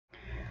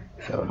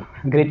So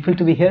grateful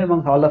to be here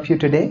among all of you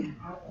today,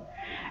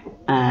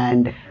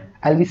 and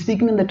I'll be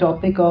speaking on the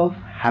topic of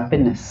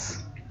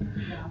happiness.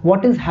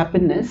 What is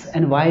happiness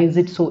and why is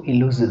it so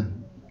elusive?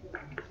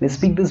 We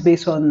speak this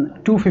based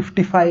on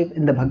 255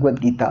 in the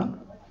Bhagavad-Gītā.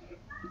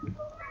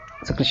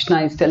 So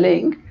Krishna is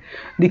telling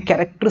the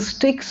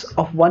characteristics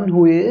of one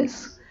who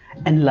is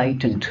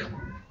enlightened.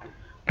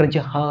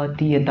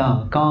 Prajahati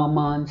yada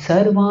kaman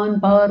sarvan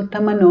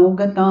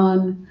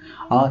parthamanogatan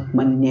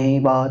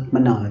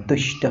atmanyevatmana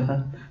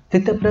tushtaha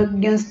sthita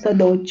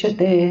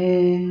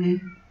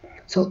prajnastadochyate.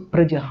 So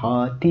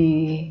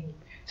prajahati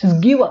says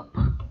give up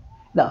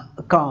the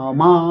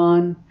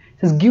kaman,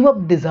 says give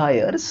up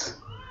desires.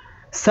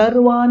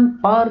 Sarvan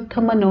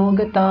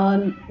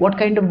parthamanogatan, what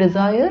kind of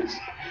desires?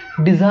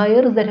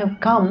 Desires that have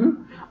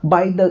come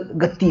by the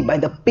gati, by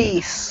the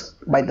pace,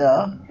 by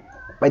the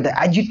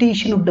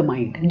agitation of the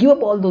mind. Give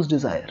up all those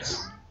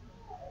desires.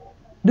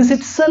 This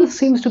itself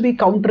seems to be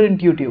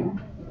counterintuitive.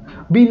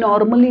 We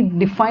normally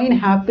define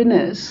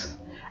happiness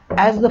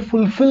as the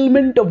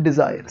fulfillment of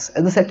desires,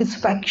 as the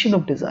satisfaction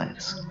of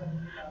desires.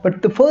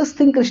 But the first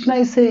thing Krishna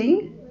is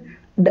saying,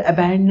 the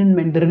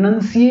abandonment, the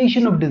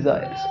renunciation of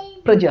desires.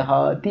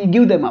 Prajahati,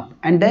 give them up.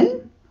 And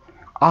then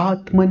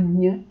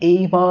Atmanya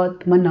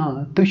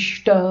evatmana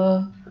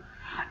tushta.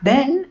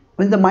 Then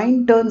when the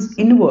mind turns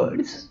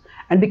inwards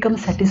and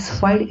becomes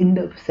satisfied in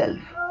the self,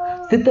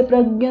 sthita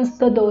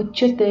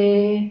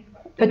prajnastadochyate,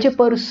 such a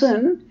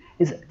person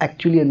is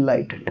actually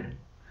enlightened.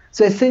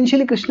 So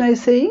essentially Krishna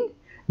is saying,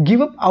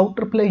 give up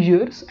outer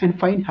pleasures and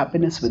find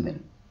happiness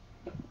within.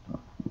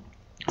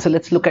 So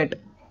let's look at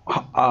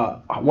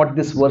what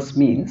this verse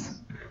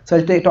means. So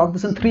I'll talk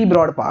this in three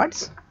broad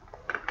parts.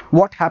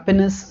 What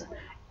happiness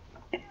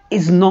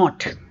is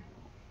not,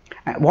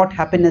 what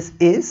happiness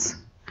is,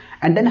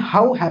 and then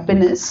how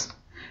happiness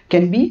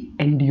can be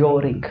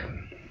enduring.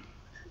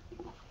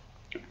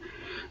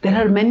 There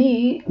are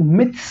many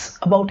myths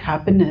about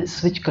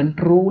happiness which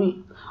control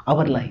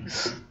our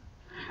lives,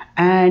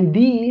 and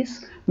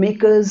these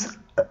make us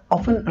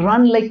often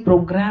run like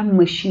program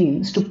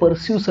machines to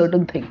pursue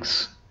certain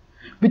things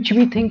which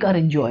we think are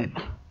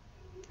enjoyable.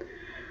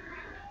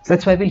 So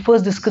that's why we'll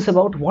first discuss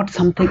about what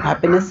something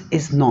happiness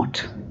is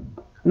not.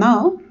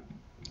 Now,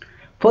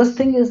 first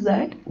thing is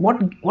that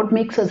what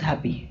makes us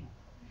happy?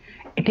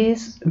 It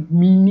is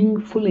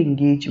meaningful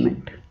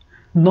engagement,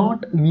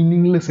 not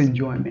meaningless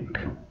enjoyment.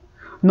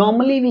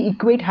 Normally we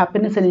equate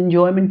happiness and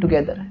enjoyment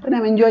together. When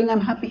I'm enjoying,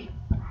 I'm happy.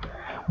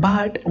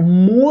 But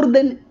more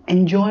than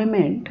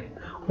enjoyment,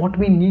 what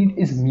we need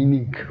is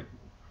meaning.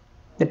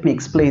 Let me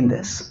explain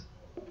this.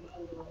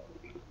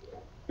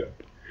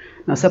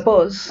 Now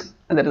suppose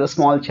there is a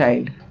small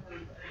child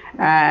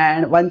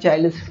and one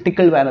child is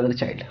tickled by another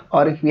child,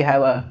 or if we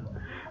have a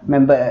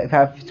member, if I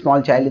have a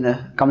small child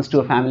comes to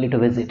a family to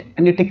visit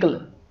and you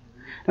tickle.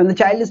 When the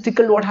child is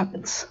tickled, what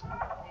happens?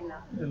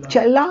 The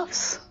child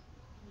laughs.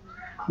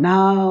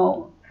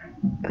 Now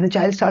the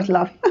child starts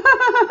laughing.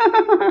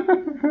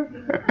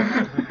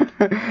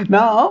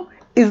 Now,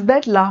 is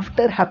that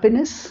laughter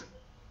happiness?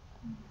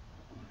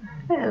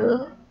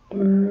 Well,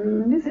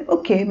 you say,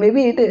 okay,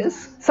 maybe it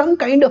is some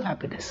kind of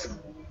happiness.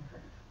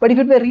 But if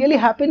it were really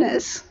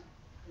happiness,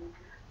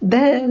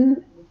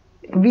 then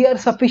we are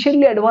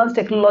sufficiently advanced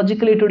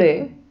technologically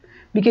today,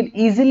 we can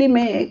easily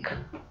make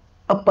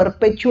a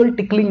perpetual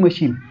tickling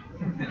machine.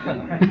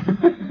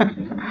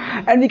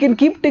 And we can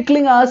keep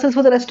tickling ourselves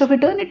for the rest of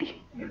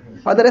eternity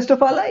or the rest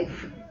of our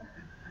life.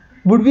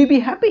 Would we be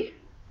happy?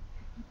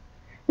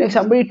 If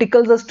somebody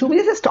tickles us too much,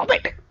 we say, stop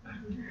it.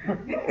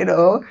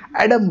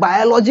 At a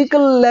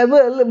biological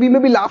level, we may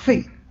be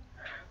laughing.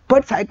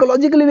 But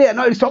psychologically, we are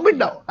annoyed. Stop it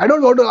now. I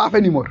don't want to laugh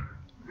anymore.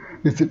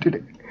 Is it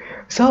today?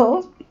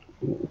 So,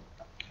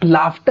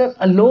 laughter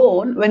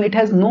alone, when it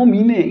has no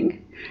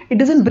meaning, it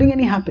doesn't bring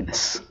any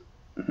happiness.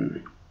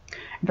 In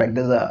fact,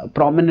 there's a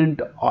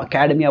prominent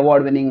Academy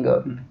Award winning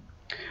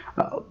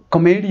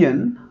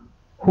comedian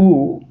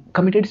who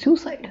committed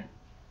suicide.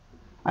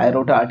 I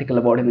wrote an article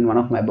about him in one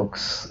of my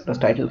books. It was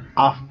titled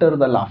After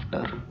the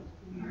Laughter.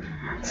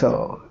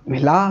 So we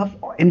laugh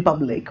in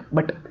public,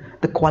 but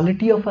the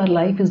quality of our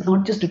life is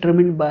not just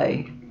determined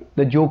by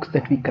the jokes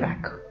that we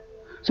crack.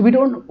 So we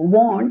don't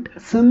want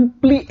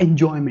simply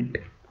enjoyment.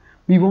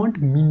 We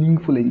want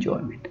meaningful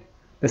enjoyment.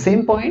 The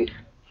same point,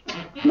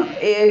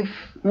 if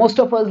most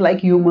of us like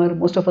humor,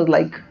 most of us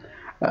like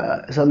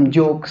some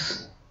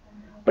jokes,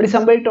 but if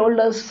somebody told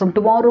us from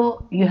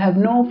tomorrow you have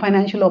no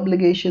financial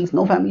obligations,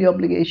 no family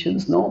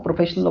obligations, no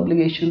professional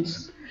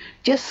obligations,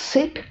 just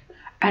sit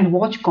and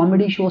watch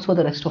comedy shows for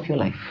the rest of your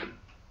life.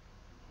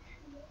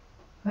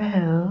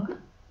 Well,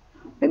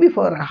 maybe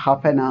for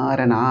half an hour,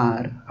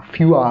 a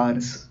few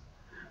hours,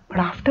 but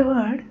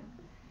afterward,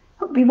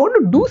 we want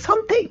to do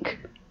something.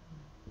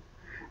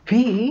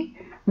 We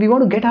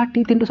want to get our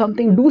teeth into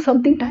something, do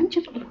something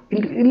tangible.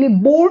 We'll be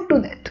bored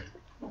to death.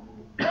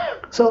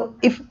 So,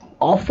 if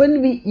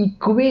often we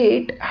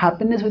equate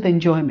happiness with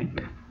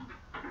enjoyment,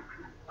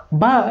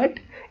 but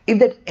if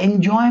that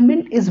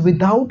enjoyment is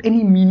without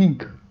any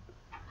meaning,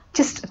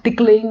 just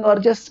tickling or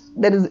just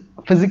there is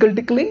physical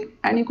tickling,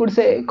 and you could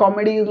say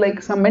comedy is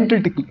like some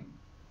mental tickling.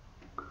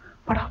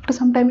 But after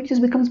some time it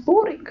just becomes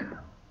boring.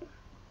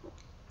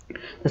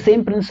 The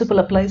same principle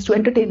applies to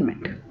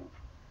entertainment.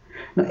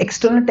 Now,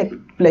 external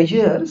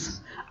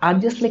pleasures are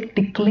just like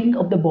tickling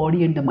of the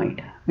body and the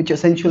mind, which are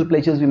sensual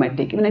pleasures we might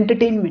take. Even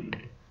entertainment.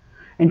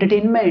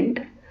 Entertainment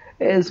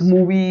is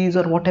movies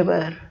or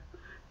whatever.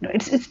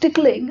 It's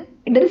tickling.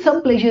 There is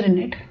some pleasure in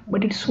it,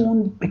 but it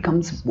soon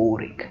becomes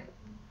boring.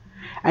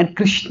 And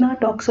Krishna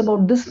talks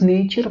about this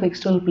nature of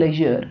external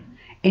pleasure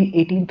in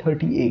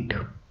 1838.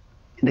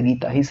 In the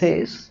Gita, he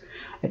says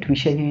that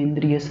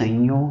Vishayendriya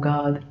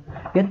Sanyogad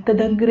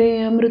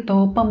Yattadagre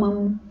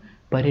Amritopamam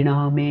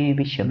Pariname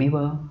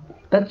Vishamiva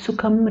Tat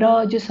Sukham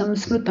Raja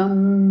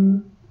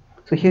Samsmritam.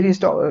 So here he is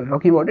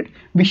talking about it.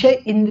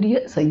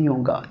 Vishayendriya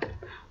Sanyogad.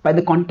 By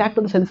the contact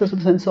of the senses with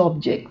the sense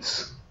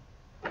objects.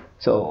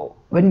 So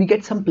when we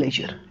get some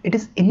pleasure, it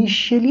is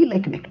initially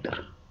like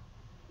nectar,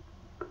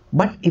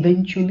 but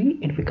eventually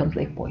it becomes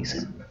like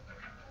poison.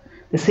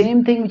 The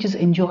same thing which is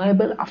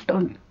enjoyable, after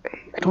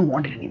I don't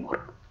want it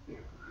anymore.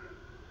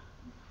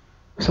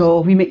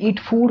 So we may eat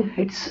food,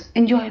 it's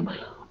enjoyable,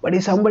 but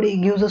if somebody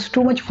gives us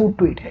too much food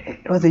to eat,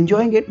 I was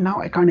enjoying it,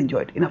 now I can't enjoy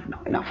it, enough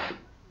now, enough.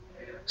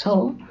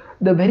 So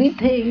the very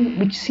thing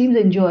which seems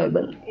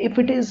enjoyable, if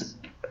it is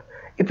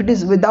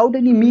without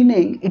any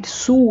meaning, it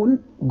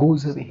soon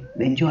goes away.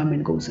 The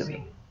enjoyment goes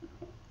away.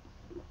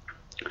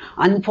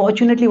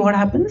 Unfortunately, what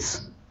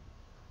happens?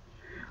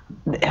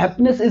 The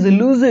happiness is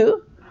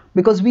elusive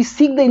because we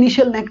seek the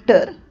initial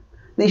nectar.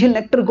 The initial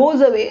nectar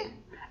goes away,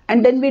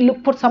 and then we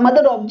look for some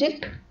other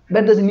object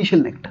where there's initial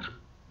nectar.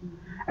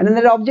 And then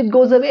that object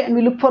goes away, and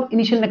we look for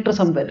initial nectar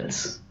somewhere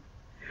else.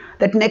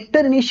 That nectar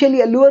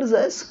initially allures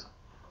us,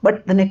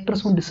 but the nectar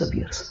soon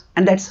disappears.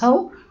 And that's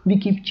how we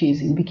keep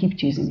chasing, we keep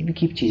chasing, we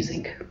keep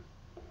chasing.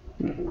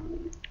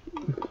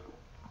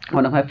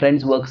 One of my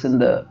friends works in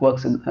the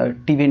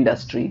TV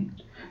industry.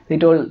 He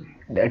told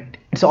that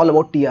it's all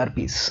about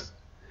TRPs.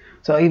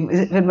 So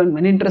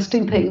one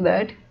interesting thing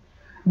that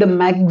the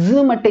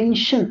maximum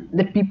attention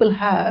that people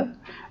have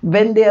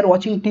when they are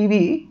watching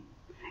TV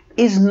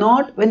is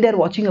not when they are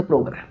watching a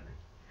program.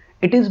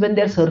 It is when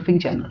they are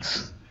surfing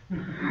channels.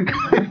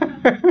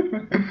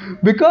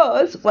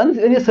 Because when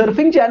you're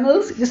surfing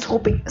channels, just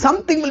hoping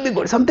something will be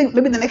good,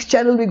 maybe the next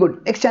channel will be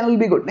good, next channel will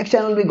be good, next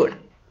channel will be good.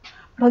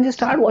 But when you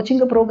start watching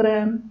a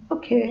program,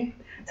 okay,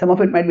 some of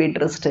it might be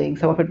interesting,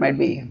 some of it might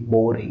be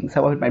boring,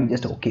 some of it might be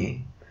just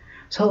okay.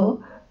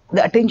 So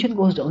the attention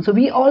goes down. So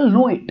we all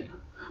know it,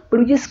 but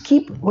we just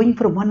keep going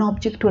from one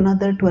object to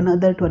another, to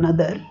another, to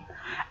another,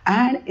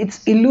 and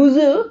it's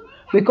elusive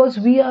because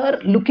we are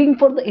looking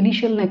for the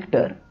initial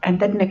nectar, and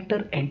that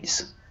nectar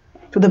ends.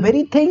 So the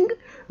very thing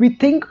we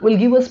think will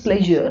give us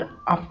pleasure,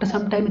 after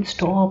some time it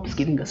stops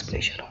giving us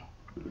pleasure.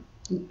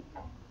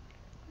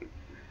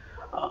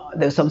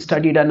 There's some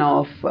study done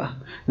of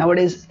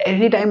nowadays,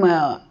 every time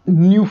a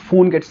new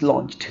phone gets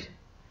launched.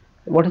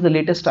 What is the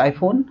latest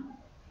iPhone?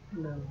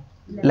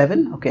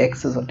 11? Okay,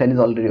 X is 10 is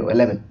already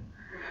 11.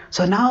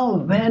 So now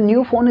when a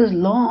new phone is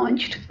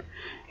launched,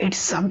 it's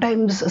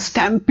sometimes a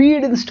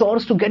stampede in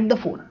stores to get the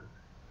phone.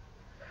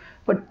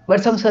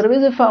 But some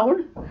surveys have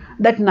found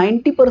that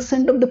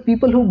 90% of the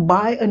people who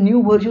buy a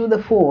new version of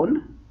the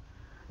phone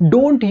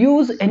don't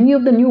use any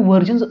of the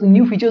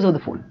new features of the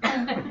phone.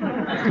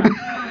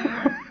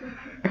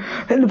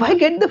 Then why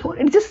get the phone?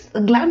 It's just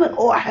a glamour.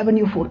 Oh, I have a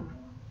new phone.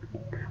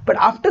 But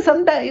after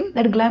some time,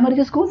 that glamour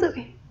just goes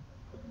away.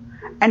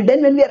 And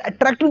then when we are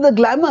attracted to the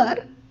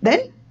glamour,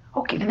 then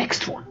okay, the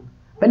next phone.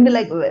 When will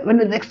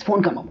the next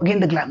phone come up? Again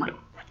the glamour.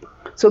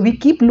 So we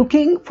keep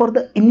looking for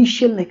the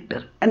initial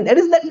nectar, and there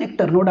is that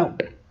nectar, no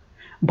doubt,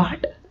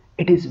 but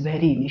it is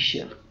very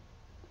initial.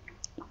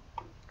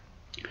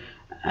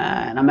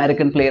 An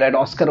American playwright,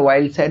 Oscar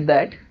Wilde, said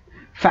that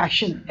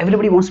fashion,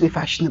 everybody wants to be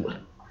fashionable.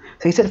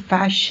 So he said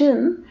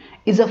fashion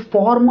is a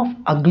form of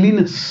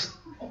ugliness,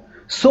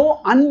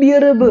 so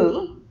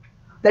unbearable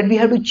that we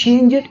have to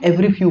change it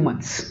every few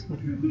months.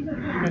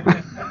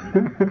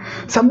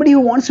 Somebody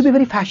who wants to be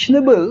very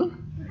fashionable,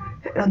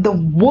 the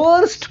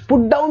worst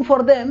put down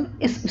for them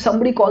is if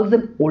somebody calls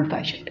them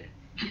old-fashioned.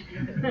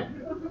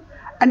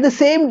 And the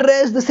same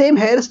dress, the same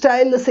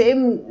hairstyle, the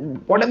same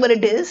whatever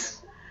it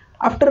is,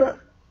 after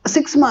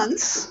 6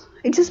 months,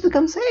 it just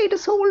becomes, hey, it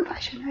is so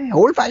old-fashioned. Hey,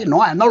 old-fashioned? No,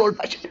 I am not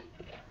old-fashioned.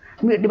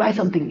 I'm going to buy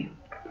something new.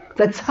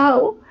 That's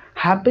how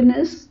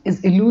happiness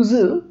is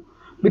elusive,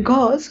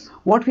 because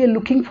what we are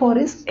looking for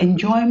is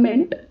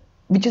enjoyment,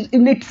 which is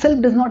in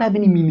itself does not have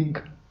any meaning.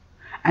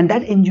 And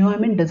that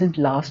enjoyment doesn't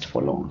last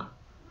for long.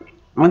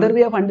 Another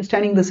way of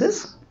understanding this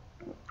is,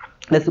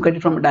 let's look at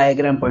it from a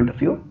diagram point of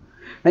view.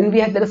 When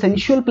there are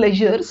sensual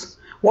pleasures,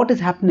 what is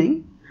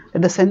happening?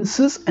 That the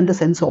senses and the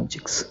sense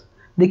objects,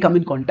 they come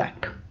in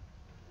contact.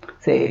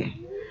 Say,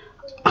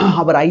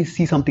 our eyes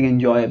see something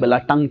enjoyable,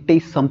 our tongue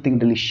tastes something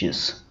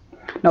delicious.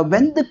 Now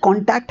when the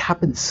contact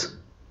happens,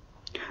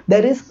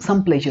 there is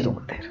some pleasure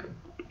over there.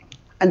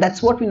 And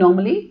that's what we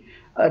normally,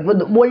 what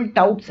the world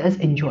touts as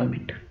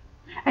enjoyment.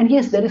 And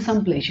yes, there is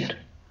some pleasure.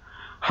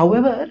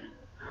 However,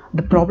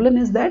 the problem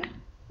is that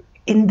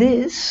In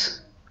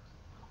this,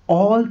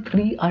 all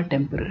three are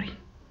temporary.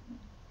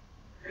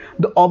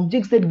 The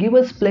objects that give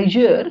us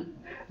pleasure,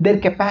 their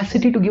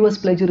capacity to give us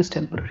pleasure is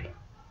temporary.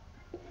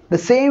 The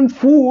same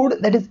food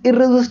that is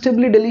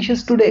irresistibly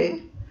delicious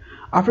today,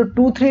 after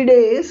 2-3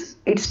 days,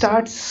 it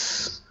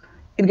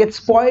gets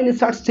spoiled, it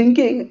starts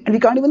stinking, and we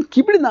can't even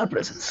keep it in our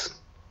presence.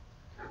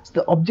 So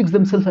the objects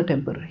themselves are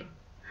temporary.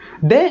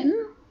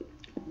 Then,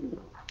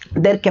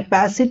 their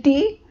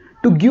capacity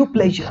to give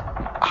pleasure.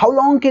 How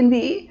long can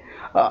we,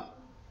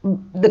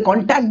 the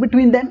contact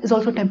between them is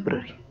also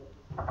temporary.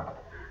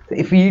 So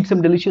if we eat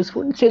some delicious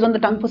food, it stays on the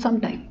tongue for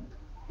some time.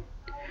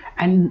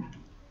 And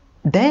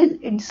then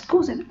it just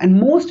goes in. And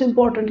most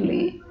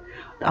importantly,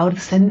 our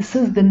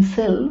senses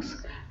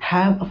themselves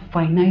have a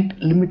finite,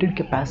 limited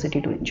capacity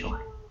to enjoy.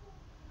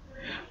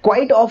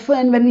 Quite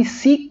often when we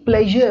seek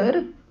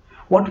pleasure,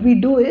 what we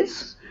do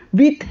is,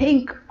 we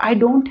think, I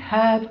don't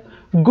have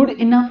good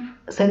enough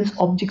sense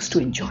objects to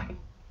enjoy.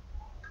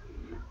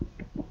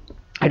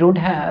 I don't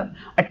have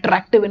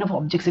attractive enough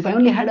objects. If I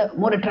only had a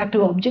more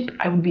attractive object,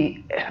 I would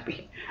be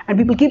happy. And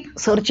people keep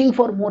searching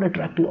for more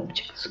attractive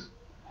objects.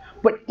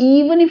 But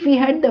even if we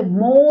had the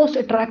most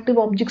attractive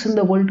objects in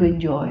the world to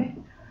enjoy,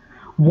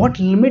 what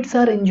limits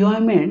our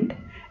enjoyment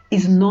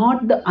is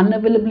not the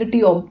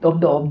unavailability of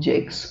the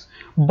objects,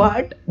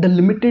 but the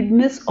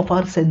limitedness of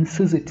our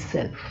senses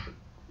itself.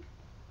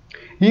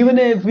 Even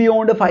if we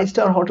owned a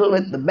 5-star hotel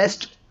with the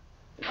best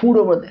food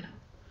over there,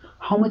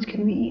 how much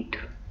can we eat?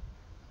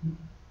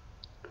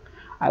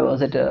 I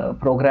was at a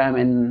program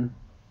in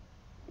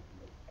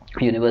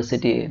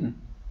university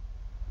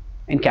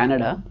in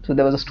Kannada. So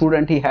there was a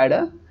student, he had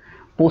a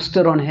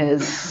poster on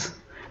his,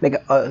 like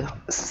a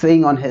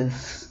saying on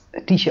his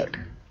t-shirt.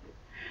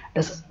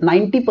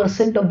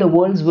 90% of the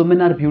world's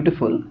women are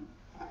beautiful.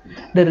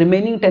 The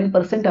remaining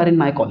 10% are in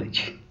my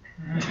college.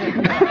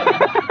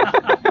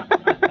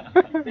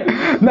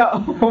 Now,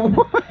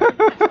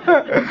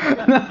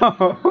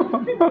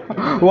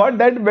 what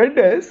that meant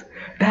is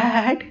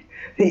that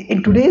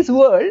in today's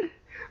world,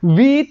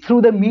 we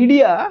through the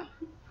media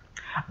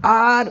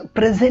are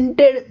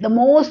presented the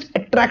most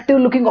attractive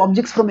looking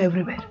objects from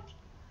everywhere.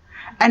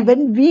 And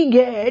when we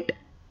get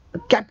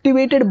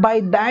captivated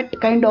by that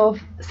kind of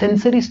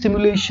sensory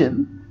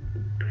stimulation,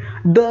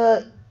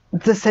 the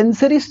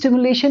sensory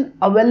stimulation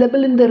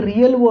available in the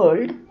real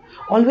world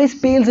always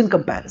pales in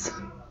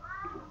comparison.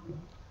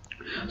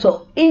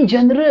 So in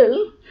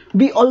general,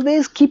 we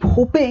always keep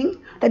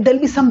hoping that there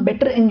will be some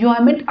better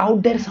enjoyment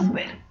out there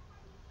somewhere.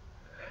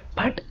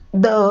 But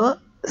the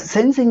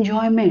sense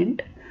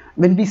enjoyment,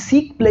 when we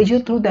seek pleasure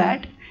through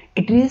that,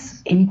 it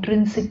is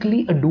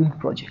intrinsically a doomed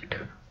project.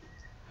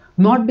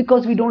 Not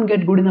because we don't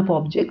get good enough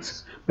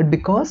objects, but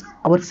because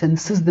our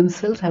senses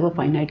themselves have a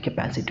finite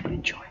capacity to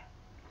enjoy.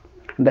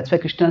 And that's why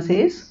Krishna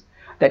says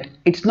that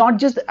it's not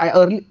just,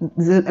 I'm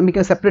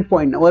making a separate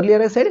point. Now,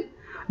 earlier I said,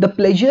 the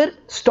pleasure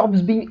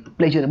stops being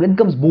pleasurable, it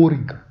becomes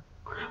boring.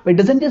 But it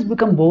doesn't just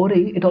become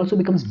boring, it also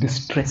becomes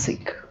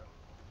distressing.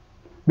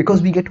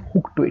 Because we get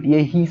hooked to it.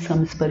 Yehi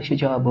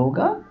samsparshaja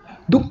bhoga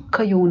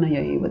dukkha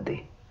yonaya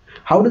evate.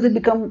 How does it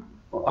become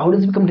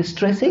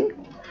distressing?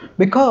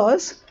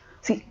 Because,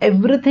 see,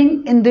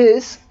 everything in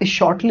this is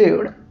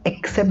short-lived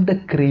except the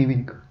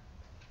craving.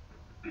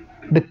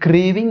 The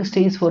craving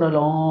stays for a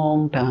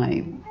long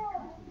time.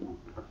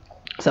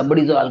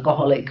 Somebody is an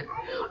alcoholic,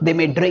 they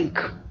may drink,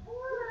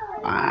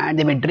 and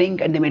they may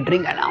drink and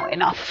now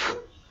enough.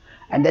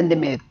 And then they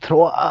may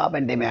throw up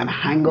and they may have a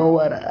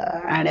hangover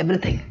and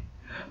everything.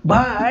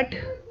 But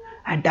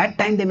at that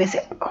time they may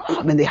say,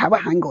 oh, when they have a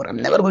hangover, I'm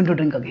never going to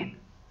drink again.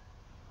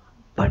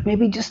 But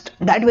maybe just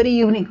that very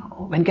evening,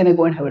 oh, when can I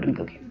go and have a drink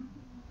again?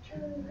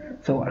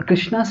 So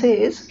Krishna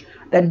says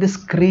that this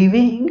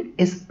craving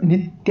is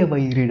nitya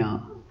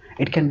vairina.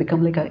 It can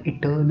become like an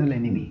eternal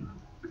enemy.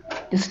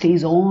 It just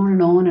stays on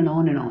and on and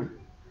on and on.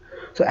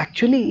 So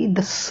actually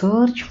the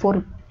search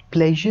for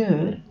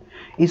pleasure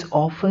is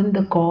often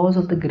the cause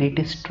of the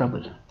greatest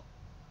trouble.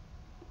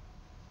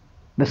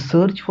 The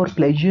search for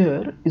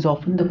pleasure is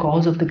often the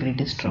cause of the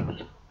greatest trouble.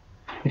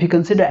 If you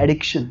consider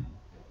addiction,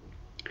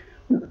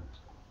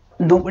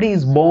 nobody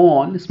is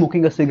born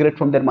smoking a cigarette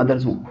from their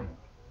mother's womb.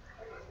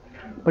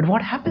 But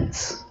what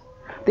happens?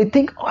 They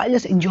think, oh, I'll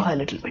just enjoy a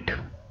little bit.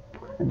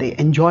 They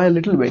enjoy a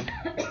little bit,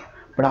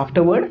 but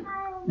afterward,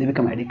 they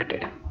become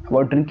addicted.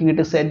 About drinking, it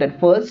is said that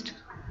first,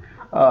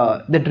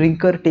 the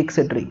drinker takes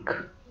a drink.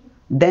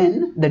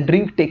 Then, the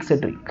drink takes a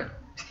drink.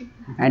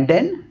 And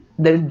then,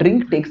 the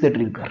drink takes the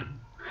drinker.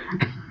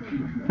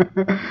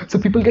 So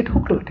people get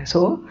hooked to it.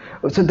 So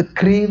the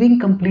craving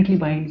completely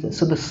binds us.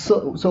 So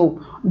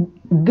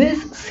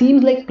this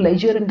seems like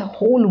pleasure, and the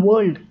whole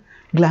world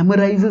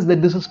glamorizes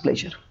that this is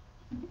pleasure.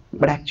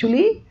 But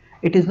actually,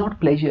 it is not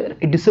pleasure.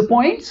 It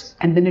disappoints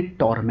and then it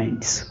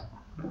torments.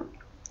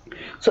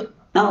 So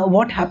now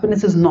what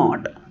happiness is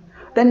not,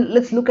 then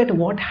let's look at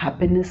what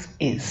happiness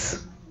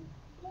is.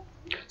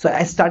 So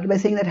I started by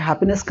saying that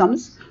happiness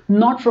comes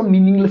not from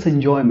meaningless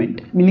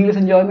enjoyment. Meaningless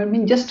enjoyment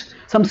means just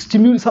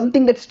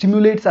something that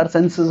stimulates our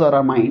senses or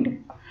our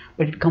mind.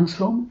 But it comes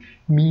from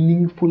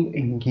meaningful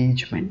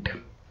engagement.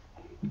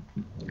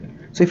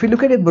 So if you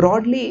look at it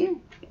broadly,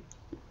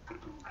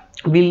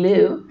 we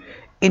live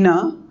in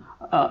a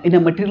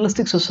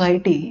materialistic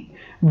society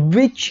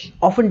which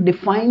often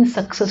defines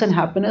success and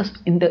happiness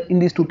in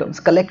these two terms: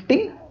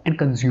 collecting and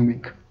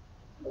consuming.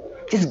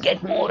 Just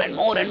get more and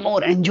more and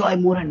more, enjoy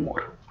more and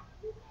more.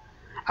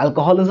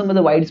 Alcoholism is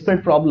a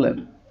widespread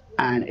problem,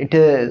 and it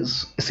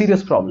is a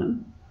serious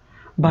problem.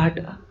 But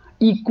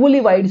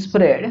equally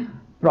widespread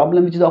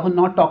problem, which is often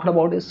not talked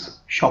about, is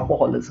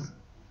shopaholism.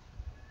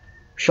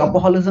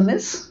 Shopaholism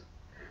is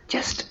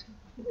just,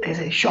 they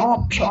say,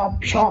 shop,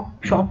 shop,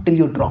 shop, shop till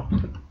you drop.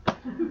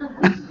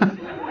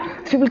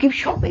 People keep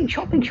shopping,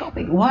 shopping,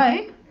 shopping.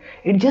 Why?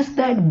 It's just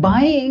that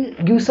buying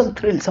gives some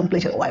thrill, some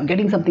pleasure. Oh, I'm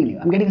getting something new.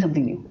 I'm getting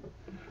something new.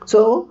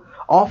 So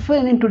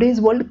often in today's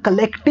world,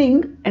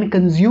 collecting and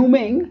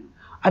consuming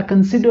are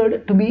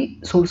considered to be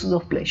sources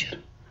of pleasure.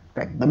 In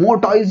fact, the more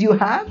toys you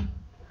have,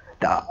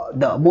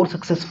 the more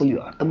successful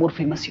you are, the more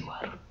famous you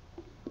are.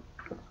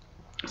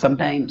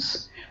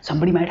 Sometimes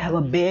somebody might have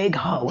a big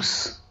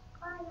house,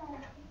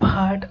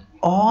 but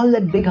all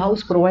that big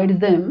house provides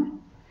them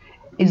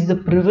is the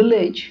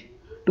privilege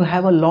to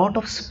have a lot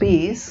of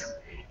space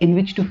in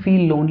which to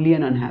feel lonely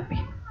and unhappy.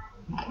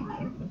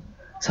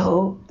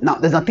 So now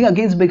there's nothing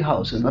against big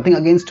houses, nothing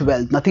against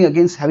wealth, nothing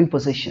against having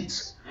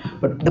possessions.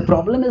 But the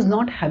problem is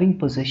not having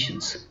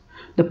possessions.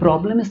 The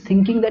problem is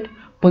thinking that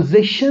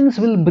possessions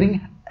will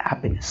bring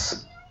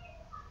happiness.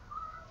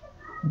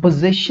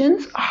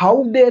 Possessions,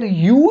 how they're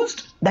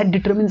used, that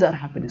determines our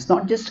happiness,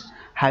 not just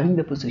having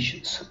the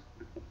possessions.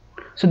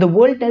 So the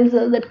world tells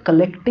us that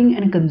collecting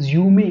and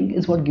consuming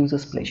is what gives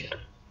us pleasure.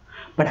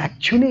 But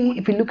actually,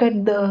 if you look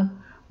at the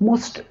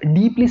most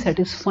deeply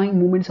satisfying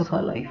moments of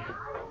our life,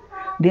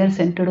 they are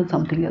centered on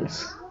something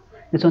else.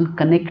 It's on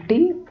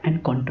connecting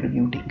and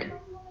contributing.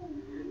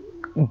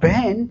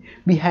 When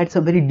we had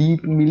some very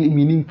deep,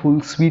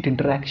 meaningful, sweet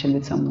interaction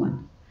with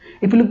someone.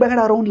 If you look back at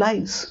our own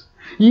lives,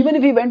 even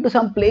if we went to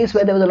some place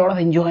where there was a lot of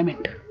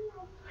enjoyment,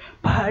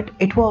 but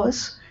it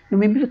was,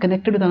 maybe we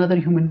connected with another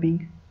human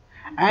being.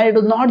 And it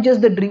was not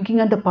just the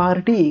drinking and the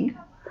partying,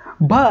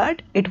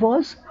 but it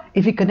was,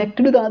 if we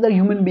connected with another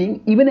human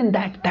being, even in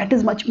that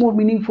is much more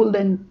meaningful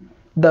than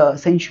the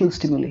sensual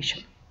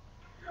stimulation.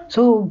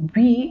 So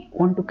we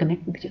want to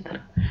connect with each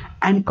other.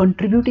 And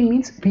contributing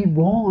means we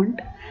want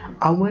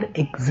our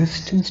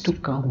existence to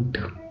count.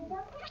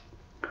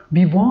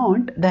 We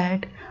want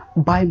that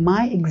by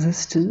my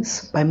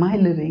existence, by my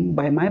living,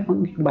 by my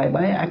function, by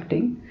my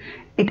acting,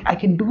 I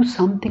can do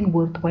something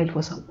worthwhile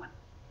for someone.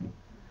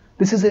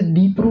 This is a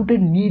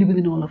deep-rooted need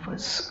within all of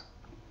us.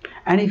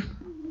 And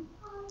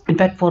in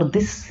fact, for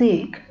this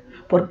sake,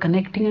 for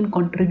connecting and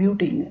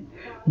contributing,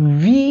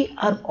 we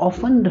are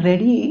often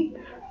ready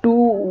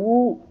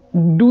to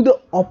do the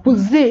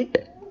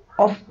opposite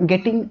of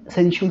getting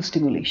sensual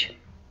stimulation.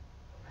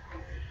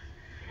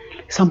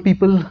 Some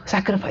people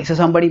sacrifice. So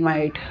somebody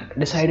might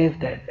decide if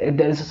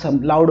there is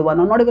some loud one,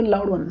 or not even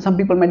loud one. Some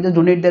people might just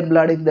donate their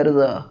blood if there is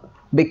a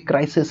big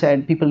crisis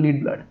and people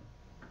need blood.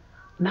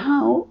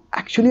 Now,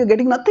 actually you're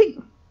getting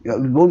nothing. Your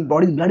own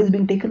body's blood is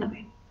being taken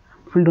away.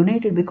 People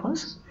donate it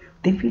because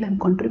they feel I'm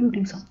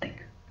contributing something.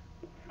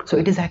 So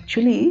it is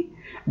actually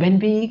when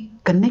we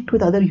connect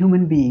with other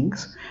human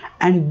beings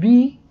and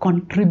we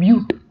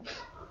contribute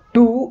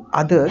to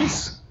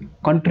others,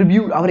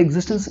 contribute, our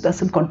existence does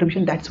some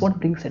contribution, that's what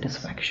brings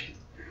satisfaction.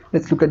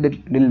 Let's look at it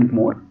a little bit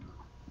more.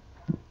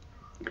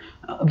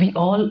 We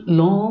all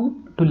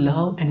long to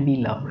love and be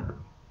loved.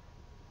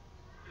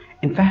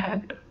 In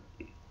fact,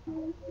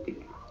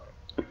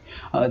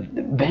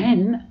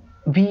 when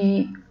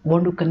we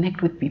want to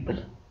connect with people,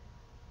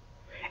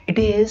 it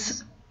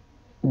is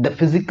the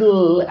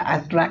physical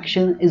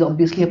attraction is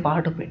obviously a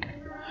part of it,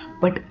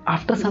 but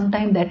after some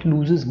time that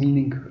loses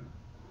meaning.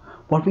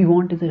 What we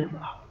want is a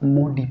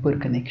more deeper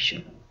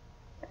connection,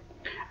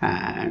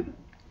 and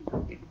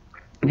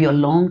we all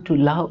long to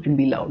love and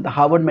be loved. The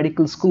Harvard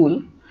Medical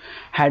School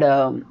did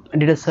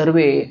a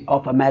survey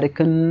of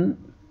American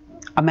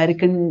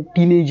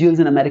teenagers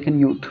and American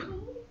youth.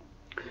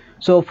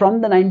 So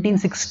from the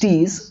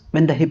 1960s,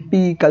 when the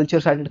hippie culture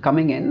started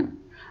coming in,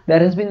 there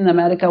has been in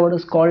America what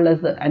is called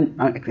as and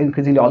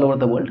increasingly all over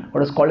the world,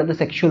 what is called as the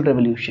sexual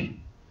revolution.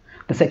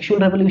 The sexual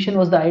revolution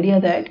was the idea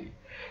that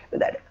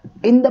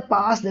in the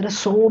past there are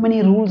so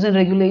many rules and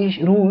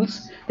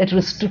rules that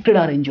restricted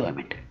our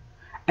enjoyment.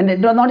 And it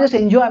was not just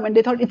enjoyment,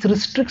 they thought it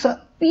restricts our,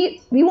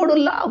 we want to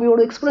love, we want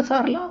to express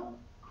our love.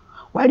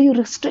 Why do you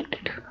restrict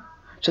it?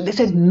 So they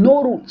said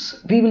no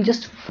rules, we will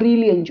just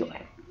freely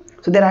enjoy.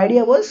 So their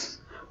idea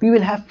was we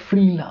will have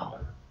free love.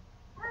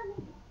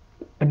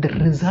 But the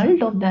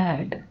result of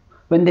that,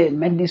 when they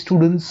met these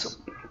students,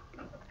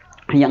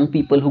 young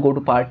people who go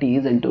to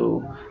parties and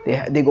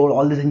they go to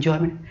all this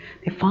enjoyment,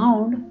 they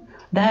found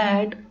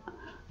that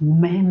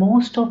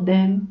most of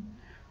them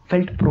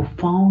felt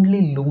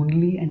profoundly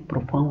lonely and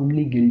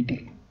profoundly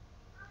guilty.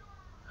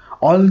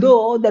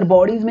 Although their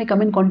bodies may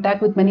come in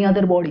contact with many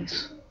other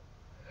bodies,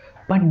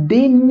 but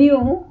they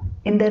knew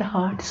in their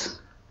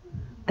hearts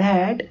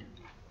that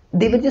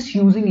they were just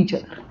using each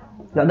other.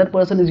 The other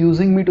person is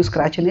using me to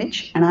scratch an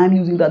itch, and I am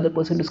using the other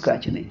person to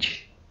scratch an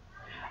itch.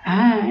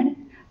 And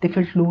they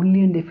felt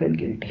lonely and they felt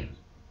guilty.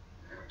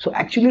 So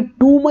actually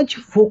too much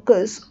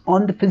focus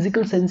on the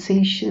physical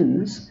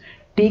sensations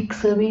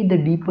takes away the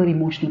deeper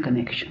emotional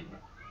connection.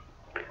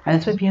 And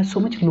that's why we have so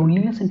much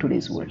loneliness in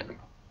today's world.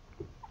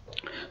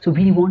 So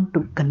we want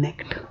to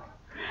connect.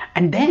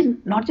 And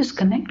then not just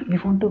connect, we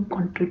want to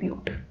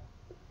contribute.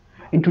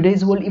 In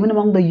today's world, even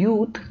among the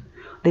youth,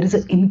 there is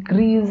an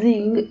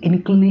increasing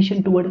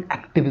inclination toward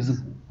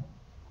activism.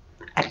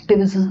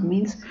 Activism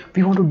means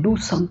we want to do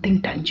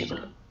something tangible.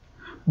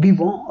 We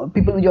want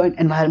people to join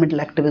environmental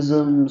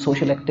activism,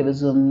 social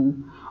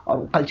activism,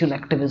 or cultural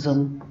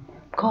activism,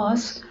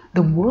 because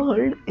the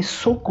world is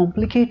so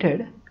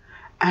complicated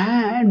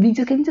and we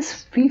can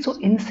just feel so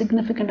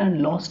insignificant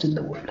and lost in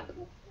the world.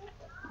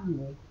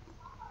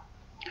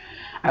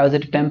 I was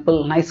at a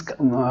temple, nice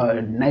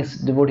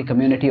devotee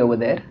community over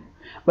there,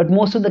 but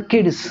most of the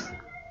kids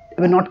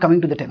were not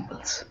coming to the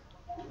temples,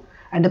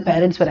 and the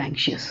parents were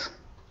anxious.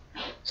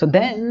 So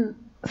then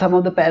some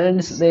of the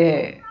parents,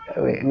 we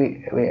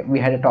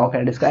had a talk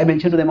and I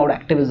mentioned to them about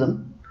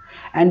activism,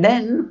 and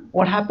then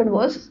what happened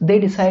was they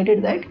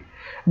decided that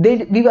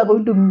we were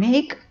going to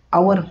make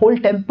our whole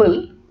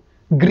temple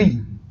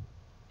green,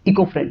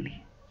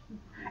 eco-friendly,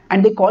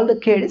 and they called the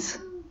kids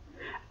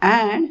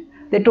and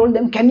they told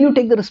them, can you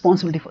take the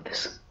responsibility for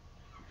this?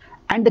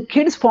 And the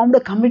kids formed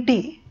a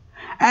committee,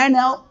 and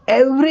now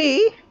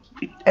every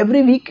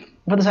week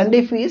for the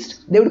Sunday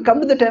feast they would come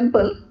to the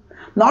temple,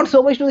 not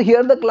so much to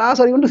hear the class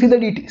or even to see the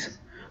deities,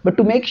 but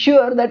to make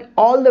sure that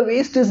all the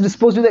waste is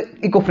disposed in the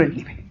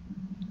eco-friendly way.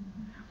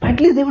 But at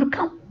least they would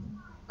come,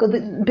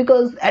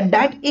 because at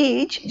that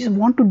age you just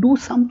want to do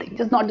something,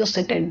 just not just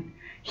sit and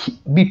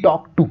be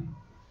talked to.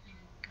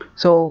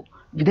 So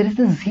there is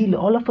this zeal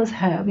all of us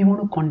have, we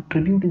want to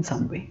contribute in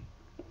some way.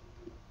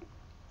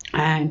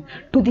 And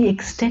to the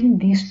extent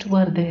these two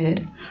are there,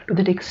 to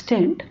that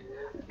extent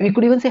we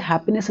could even say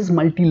happiness is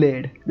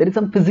multi-layered. There is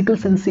some physical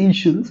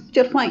sensations which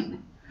are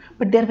fine,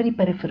 but they are very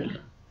peripheral.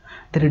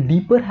 The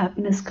deeper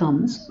happiness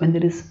comes when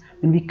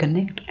we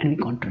connect and we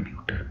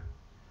contribute.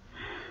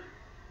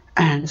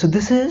 And so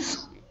this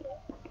is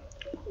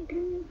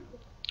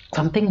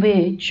something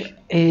which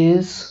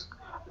is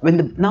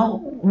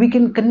now we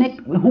can connect.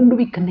 Whom do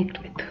we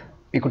connect with?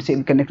 We could say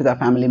we connect with our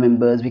family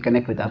members, we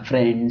connect with our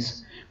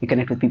friends, we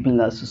connect with people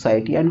in our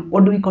society. And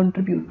what do we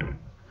contribute to?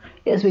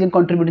 Yes, we can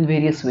contribute in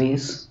various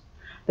ways.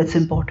 That's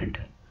important.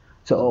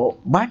 So,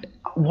 but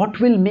what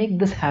will make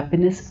this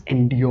happiness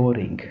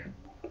enduring?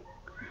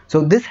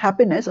 So this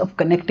happiness of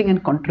connecting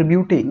and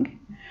contributing,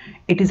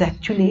 it is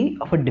actually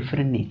of a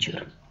different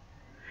nature.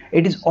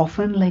 It is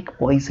often like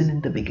poison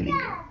in the beginning.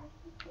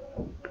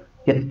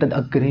 Yattad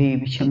agre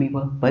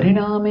vishamiva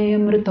pariname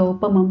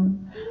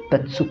amritopamam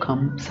tat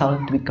sukham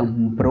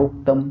satvikam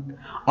proktam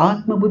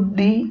atma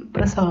buddhi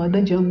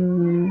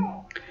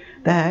prasadajam.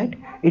 That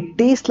it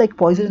tastes like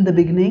poison in the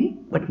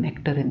beginning but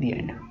nectar in the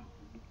end.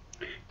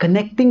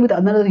 Connecting with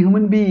another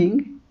human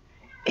being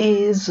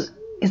is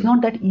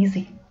not that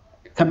easy.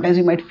 Sometimes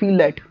you might feel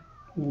that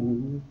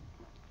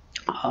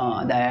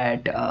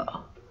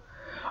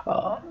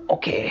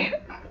okay,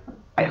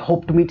 I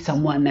hope to meet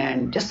someone,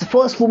 and just the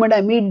first moment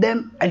I meet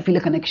them, I'll feel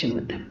a connection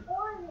with them.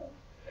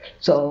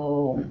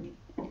 So,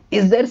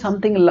 is there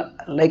something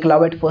like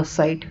love at first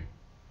sight?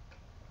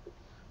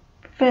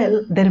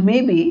 Well, there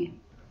may be,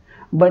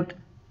 but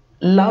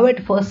love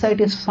at first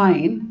sight is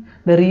fine.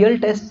 The real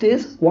test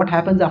is what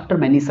happens after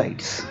many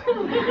sights.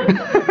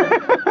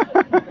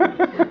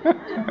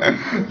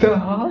 So,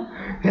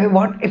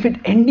 what if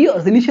it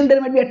endures? Initially there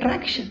might be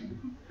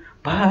attraction,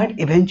 but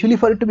eventually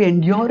for it to be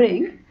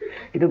enduring,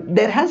 we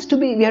have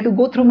to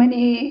go through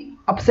many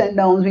ups and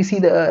downs. We see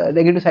the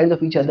negative sides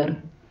of each other.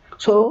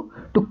 So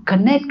to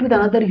connect with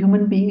another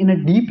human being in a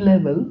deep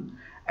level,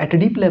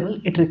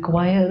 it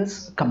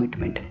requires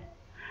commitment,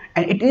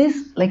 and it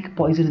is like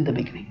poison in the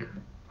beginning.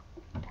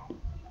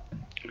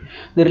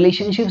 The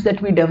relationships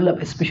that we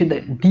develop, especially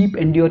the deep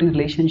enduring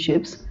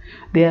relationships,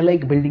 they are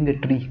like building a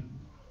tree.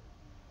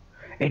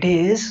 It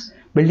is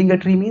building a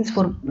tree means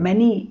for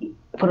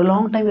a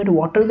long time you have to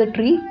water the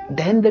tree,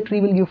 then the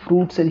tree will give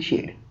fruits and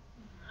shade.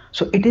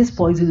 So it is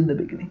poison in the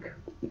beginning.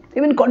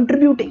 Even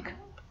contributing.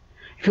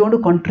 If you want to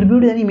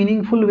contribute in any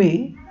meaningful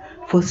way,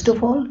 first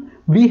of all,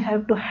 we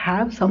have to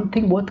have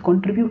something worth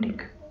contributing.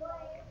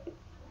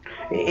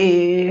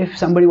 If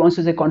somebody wants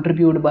to say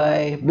contribute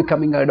by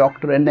becoming a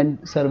doctor and then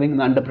serving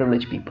the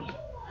underprivileged people,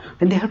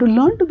 then they have to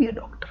learn to be a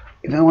doctor.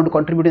 If they want to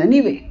contribute in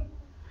any way,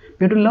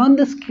 we have to learn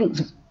the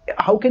skills.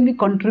 How can we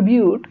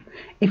contribute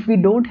if we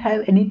don't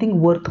have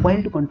anything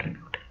worthwhile to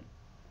contribute?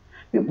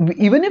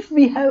 Even if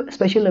we have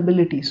special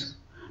abilities,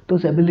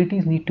 those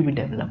abilities need to be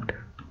developed.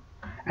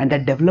 And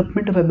that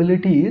development of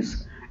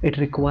abilities, it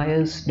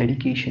requires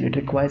dedication, it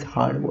requires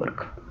hard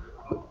work.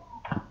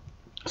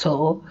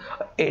 So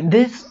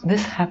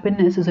this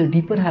happiness is a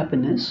deeper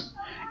happiness.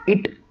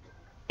 It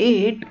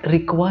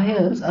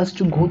requires us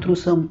to go through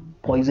some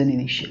poison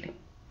initially.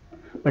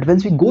 But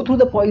once we go through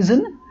the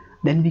poison,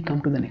 then we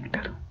come to the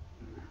nectar.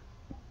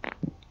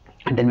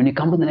 And then when you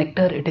come to the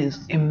nectar, it is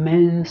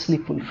immensely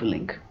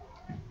fulfilling.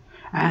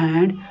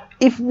 And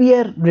if we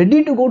are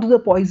ready to go to the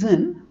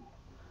poison,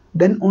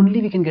 then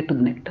only we can get to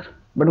the nectar.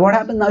 But what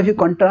happens now if you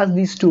contrast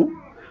these two?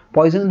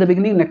 Poison in the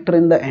beginning, nectar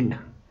in the end.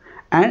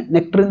 And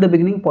nectar in the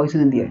beginning, poison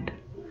in the end.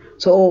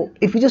 So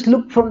if you just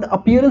look from the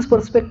appearance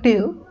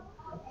perspective,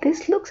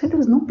 this looks like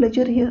there is no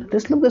pleasure here.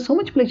 There's so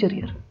much pleasure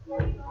here.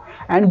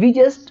 And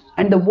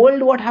the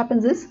world, what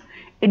happens is,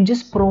 it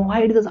just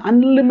provides us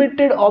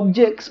unlimited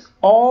objects,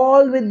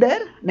 all with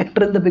their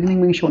nectar in the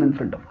beginning being shown in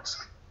front of us.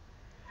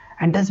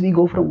 And thus we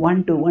go from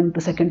one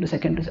to second to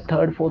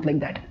third, fourth, like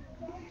that.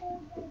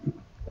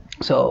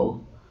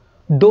 So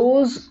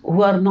those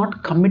who are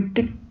not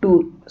committed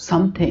to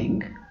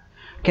something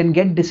can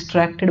get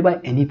distracted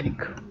by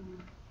anything.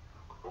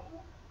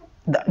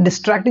 The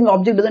distracting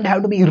object doesn't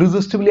have to be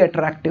irresistibly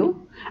attractive.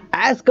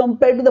 As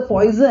compared to the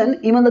poison,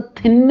 even the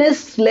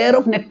thinnest layer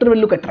of nectar will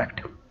look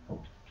attractive.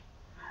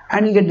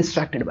 And you get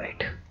distracted by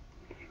it.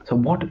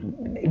 So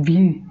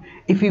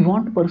if we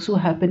want to pursue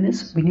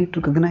happiness, we need to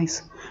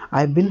recognize,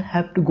 I will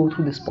have to go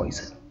through this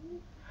poison.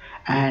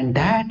 And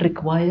that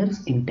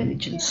requires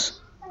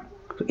intelligence.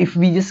 So if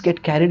we just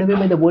get carried away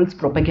by the world's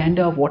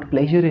propaganda of what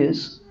pleasure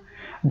is,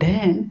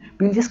 then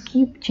we'll just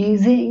keep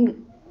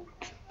chasing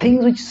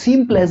things which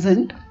seem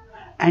pleasant,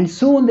 and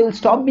soon they will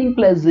stop being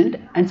pleasant,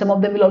 and some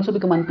of them will also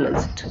become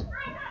unpleasant.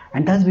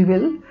 And thus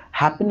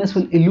happiness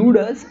will elude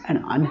us,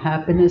 and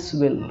unhappiness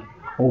will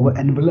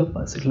envelop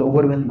us, it will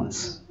overwhelm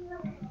us.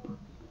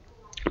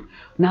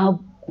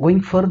 Now,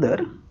 going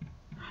further,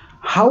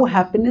 how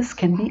happiness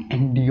can be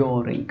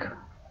enduring?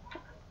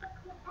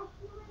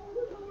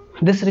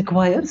 This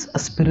requires a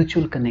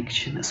spiritual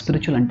connection, a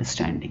spiritual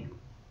understanding.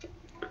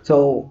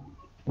 So,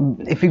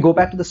 if we go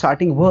back to the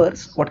starting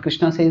verse, what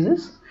Krishna says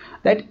is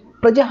that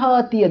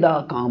Prajahati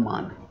yada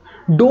kaman.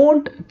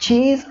 Don't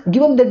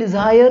give up the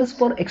desires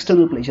for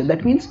external pleasure.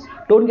 That means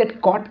don't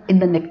get caught in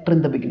the nectar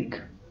in the beginning.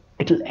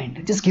 It will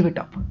end. Just give it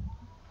up.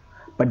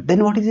 But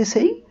then what is he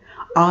saying?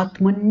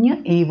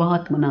 Atmanya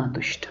evatmana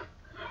tushta.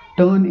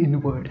 Turn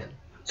inward.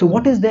 So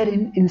what is there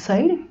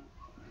inside?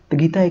 The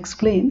Gita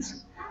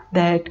explains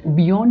that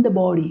beyond the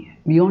body,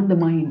 beyond the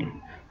mind,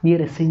 we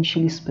are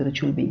essentially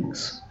spiritual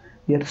beings.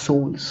 We are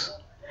souls.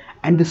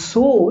 And the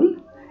soul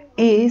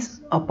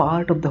is a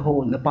part of the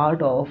whole, a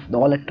part of the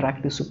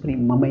all-attractive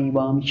Supreme.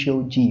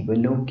 Mamaivaamsho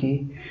jiva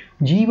loke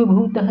jiva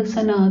bhutah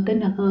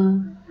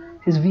sanatanaha.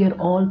 Says we are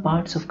all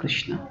parts of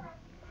Krishna.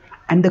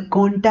 And the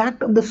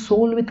contact of the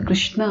soul with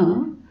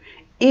Krishna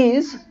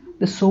is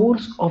the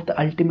source of the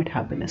ultimate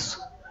happiness.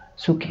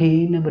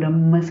 Sukhena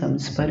brahma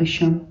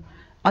samsparsham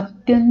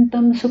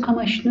atyantam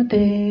sukham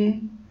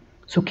ashnute.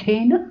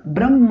 Sukhena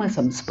brahma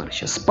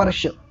samsparsha.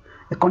 Sparsha,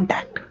 the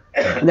contact.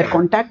 When that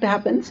contact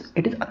happens,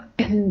 it is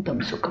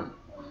atyantam sukham,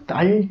 the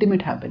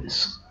ultimate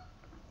happiness.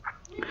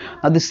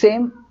 Now the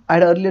same I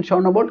had earlier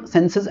shown about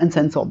senses and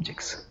sense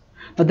objects.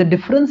 Now the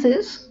difference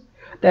is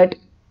that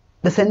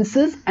the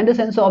senses and the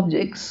sense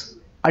objects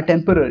are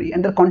temporary,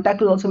 and the contact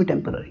will also be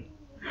temporary.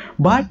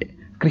 But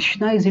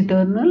Krishna is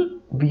eternal,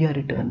 we are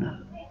eternal.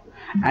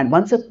 And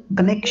once a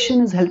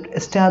connection is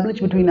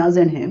established between us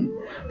and Him,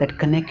 that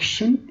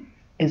connection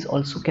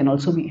can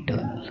also be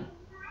eternal.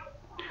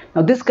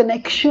 Now this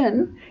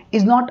connection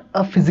is not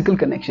a physical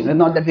connection. It's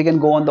not that we can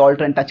go on the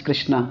altar and touch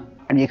Krishna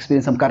and we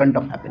experience some current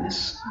of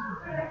happiness.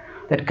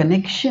 That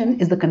connection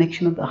is the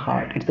connection of the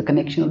heart. It's the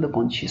connection of the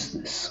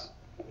consciousness.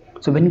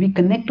 So when we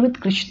connect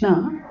with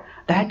Krishna,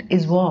 that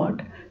is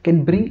what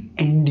can bring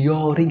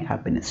enduring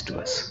happiness to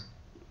us.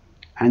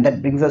 And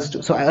that brings us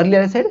to, so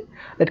earlier I said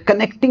that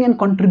connecting and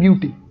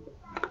contributing,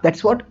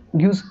 that's what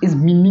is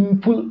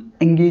meaningful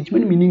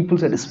engagement, meaningful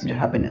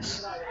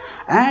happiness.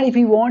 And if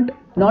we want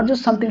not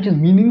just something which is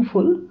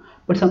meaningful,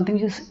 but something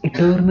which is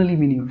eternally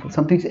meaningful,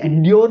 something which is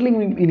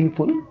enduringly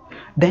meaningful,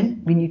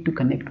 then we need to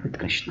connect with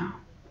Krishna.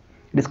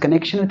 This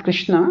connection with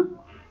Krishna,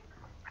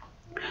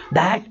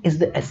 that is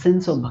the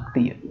essence of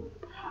Bhakti.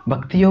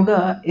 Bhakti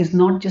Yoga is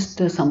not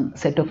just some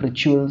set of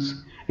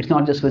rituals. It's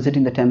not just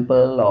visiting the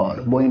temple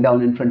or bowing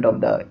down in front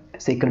of the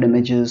sacred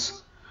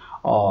images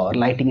or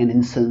lighting an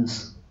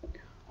incense.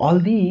 All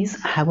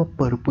these have a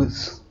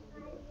purpose.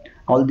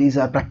 All these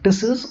are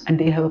practices and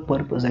they have a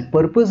purpose. That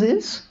purpose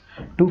is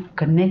to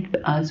connect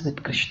us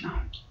with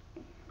Krishna.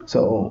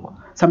 So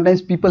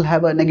sometimes people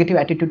have a negative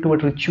attitude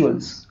toward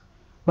rituals.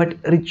 But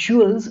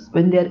rituals,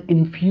 when they are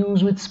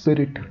infused with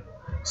spirit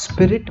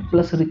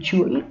plus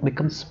ritual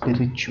becomes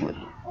spiritual.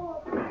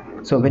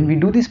 So when we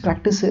do these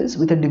practices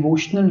with a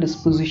devotional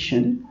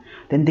disposition,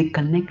 then they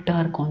connect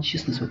our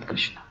consciousness with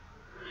Krishna.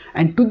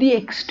 And to the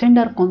extent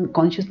our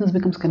consciousness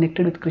becomes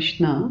connected with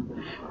Krishna,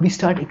 we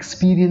start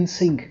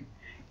experiencing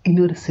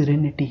inner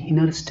serenity,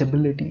 inner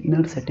stability,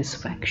 inner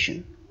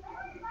satisfaction.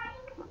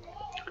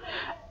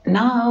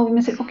 Now we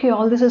may say, okay,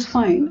 all this is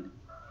fine.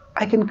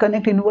 I can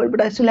connect inward,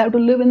 but I still have to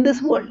live in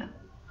this world.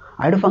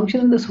 I have to function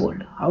in this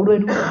world. How do I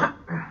do that?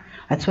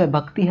 That's why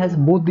Bhakti has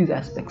both these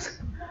aspects.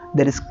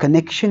 There is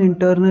connection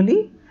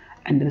internally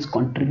and there is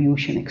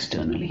contribution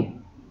externally.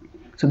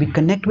 So we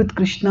connect with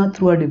Krishna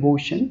through our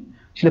devotion,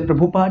 Srila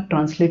Prabhupada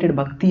translated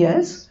bhakti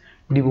as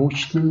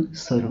devotional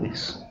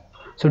service.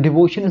 So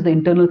devotion is the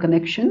internal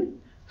connection,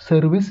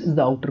 service is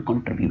the outer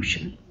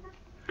contribution.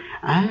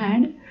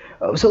 And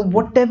so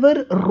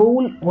whatever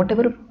role,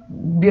 whatever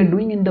we are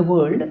doing in the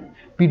world,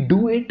 we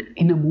do it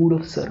in a mood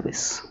of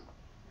service.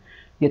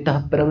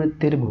 Yatah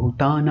pravrittir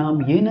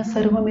bhutanam yena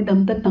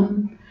sarvamidam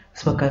tatam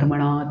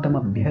svakarmana tam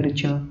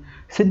abhyarcha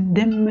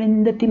siddhim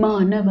vindati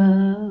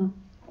manava.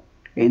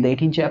 In the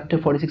 18th chapter,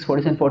 46,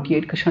 47,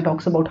 48, Krishna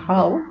talks about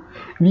how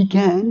we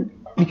can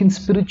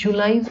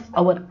spiritualize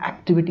our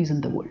activities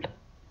in the world.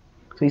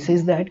 So he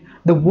says that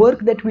the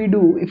work that we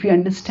do, if we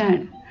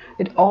understand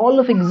that all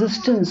of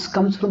existence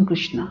comes from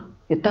Krishna,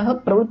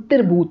 yatah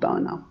pravrittir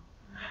bhutanam,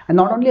 and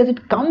not only has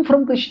it come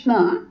from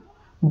Krishna,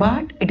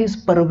 but it is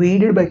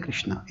pervaded by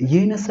Krishna.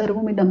 Yena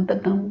sarvamidam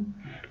tatam.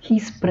 He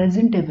is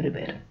present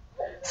everywhere.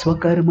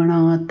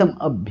 Swakarmana tam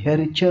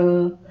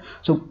abhyarcha.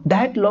 So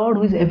that Lord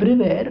who is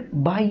everywhere,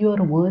 by your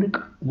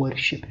work,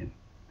 worship Him.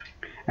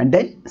 And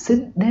then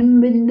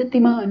siddhim vindati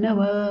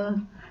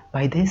manava.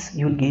 By this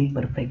you will gain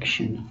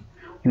perfection.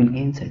 You will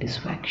gain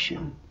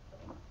satisfaction.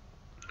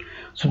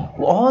 So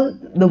all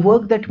the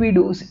work that we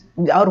do,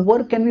 our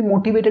work can be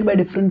motivated by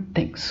different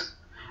things.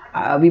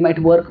 We might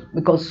work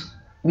because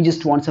we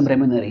just want some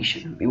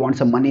remuneration. We want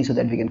some money so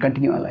that we can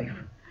continue our life.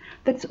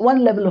 That's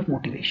one level of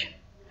motivation.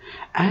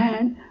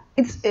 And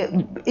it's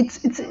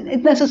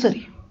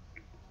necessary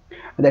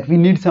that we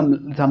need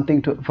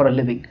something for a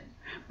living.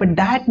 But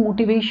that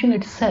motivation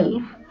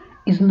itself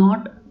is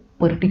not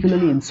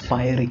particularly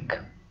inspiring.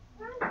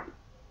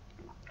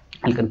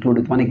 I'll conclude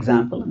with one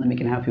example and then we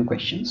can have a few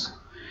questions.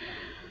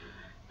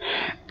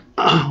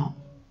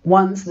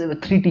 Once there were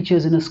 3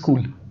 teachers in a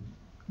school,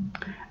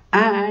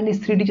 and these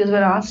 3 teachers were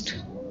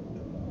asked,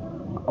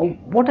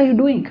 what are you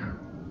doing?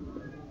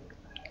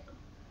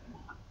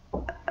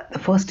 The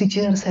first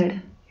teacher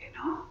said,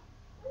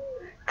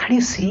 can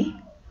you see,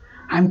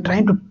 I'm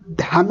trying to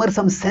hammer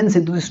some sense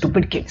into these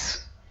stupid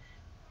kids.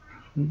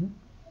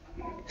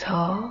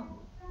 So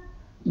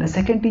the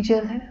second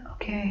teacher said,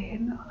 okay,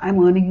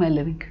 I'm earning my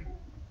living.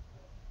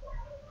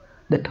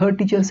 The third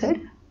teacher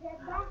said,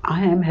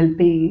 I am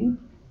helping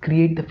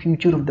create the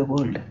future of the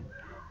world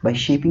by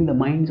shaping the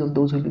minds of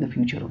those who will be the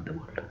future of the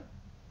world.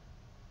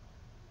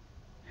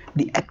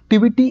 The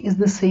activity is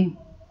the same,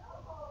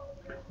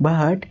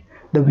 but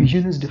the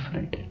vision is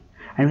different.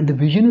 And when the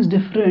vision is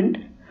different,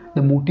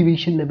 the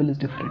motivation level is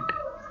different.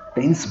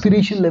 The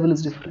inspiration level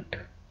is different.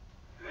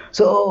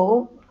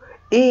 So,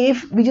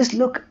 if we just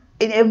look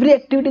in every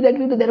activity that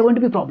we do, there are going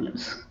to be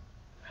problems.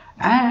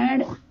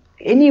 And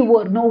any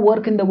work, no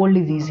work in the world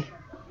is easy.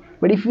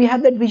 But if we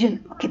have that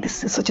vision, okay,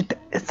 this is such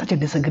a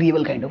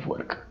disagreeable kind of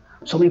work.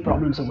 So many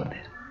problems over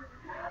there.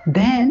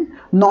 Then,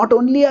 not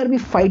only are we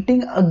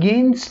fighting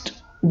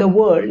against the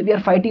world, we are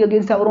fighting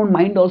against our own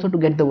mind also to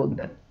get the work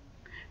done.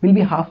 We'll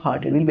be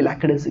half-hearted, we'll be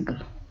lackadaisical.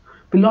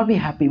 We'll not be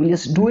happy, we'll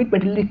just do it,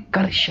 but it'll be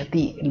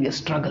karshati, it'll be a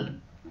struggle.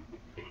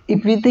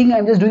 If we think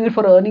I'm just doing it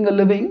for earning a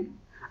living,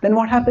 then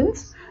what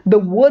happens? The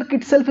work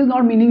itself is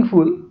not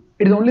meaningful,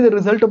 it is only the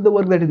result of the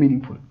work that is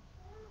meaningful.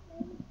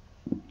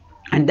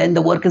 And then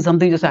the work is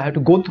something just I have to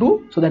go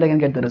through so that I can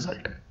get the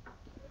result.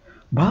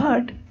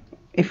 But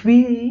if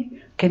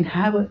we can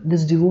have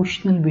this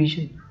devotional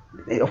vision,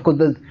 of course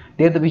the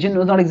vision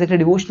was not exactly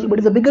devotional, but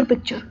it's a bigger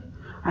picture.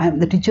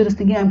 The teacher is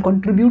thinking I'm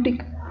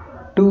contributing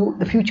to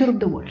the future of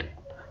the world.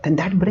 Then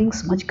that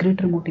brings much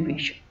greater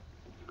motivation.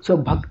 So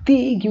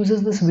bhakti gives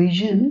us this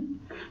vision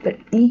that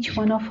each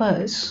one of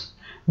us,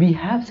 we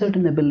have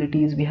certain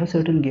abilities, we have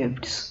certain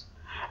gifts,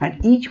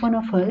 and each one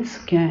of us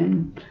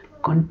can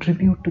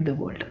contribute to the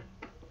world.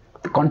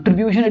 The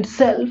contribution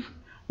itself,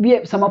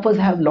 some of us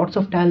have lots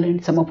of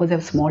talent, some of us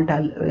have small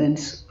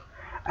talents,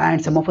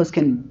 and some of us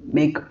can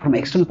make, from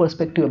external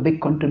perspective, a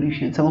big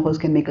contribution. Some of us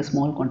can make a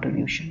small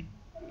contribution.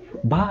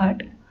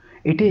 But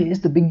it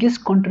is the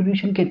biggest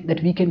contribution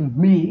that we can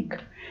make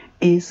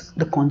is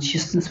the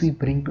consciousness we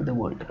bring to the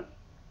world.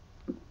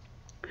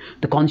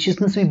 The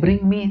consciousness we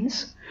bring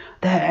means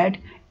that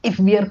if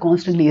we are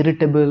constantly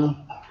irritable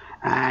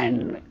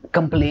and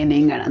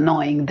complaining and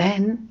annoying,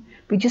 then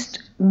we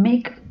just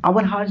make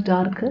our hearts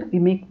darker, we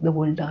make the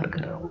world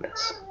darker around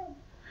us.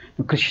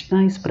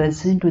 Krishna is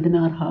present within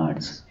our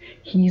hearts.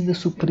 He is the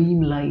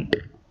supreme light.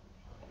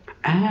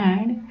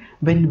 And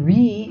when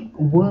we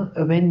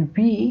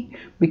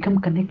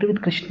become connected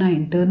with Krishna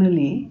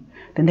internally,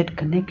 then that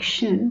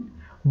connection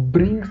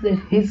brings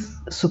his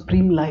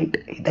supreme light,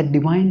 that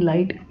divine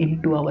light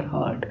into our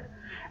heart,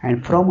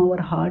 and from our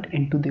heart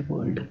into the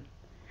world.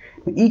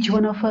 Each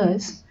one of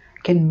us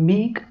can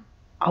make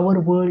our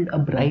world a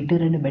brighter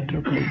and a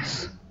better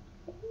place.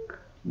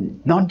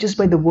 Not just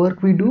by the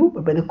work we do,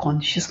 but by the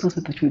consciousness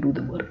with which we do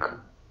the work.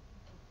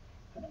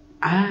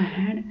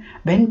 And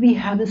when we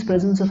have this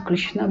presence of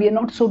Krishna, we are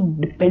not so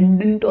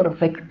dependent or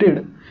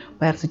affected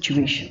by our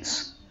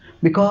situations,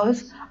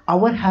 because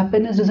our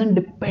happiness doesn't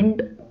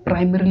depend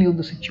primarily on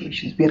the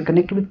situations. We are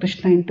connected with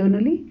Krishna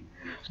internally,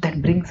 so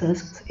that brings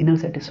us inner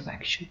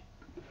satisfaction.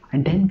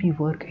 And then we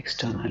work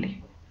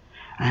externally.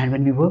 And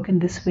when we work in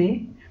this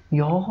way,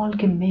 we all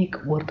can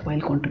make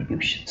worthwhile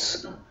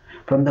contributions.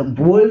 From the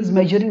world's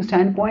measuring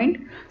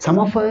standpoint, some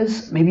of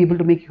us may be able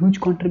to make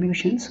huge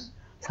contributions.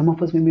 Some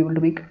of us may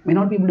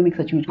not be able to make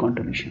such huge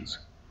contributions.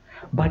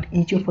 But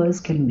each of us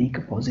can make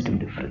a positive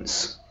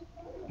difference.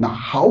 Now,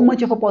 how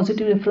much of a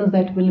positive difference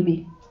that will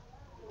be?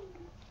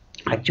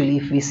 Actually,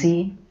 if we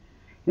see,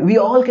 we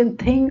all can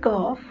think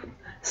of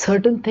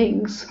certain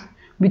things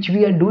which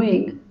we are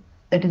doing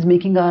that is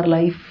making our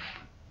life,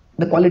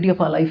 the quality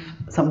of our life,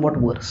 somewhat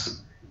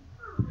worse.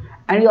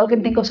 And you all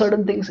can think of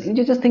certain things.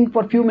 You just think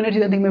for a few minutes,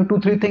 you can think maybe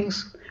 2-3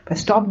 things. If I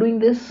stop doing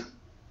this,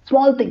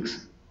 small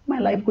things, my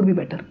life could be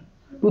better.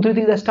 2-3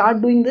 things, I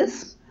start doing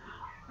this,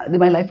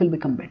 my life will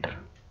become better.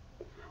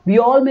 We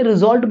all may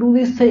resolve to do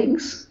these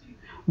things,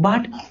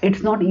 but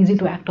it's not easy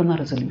to act on our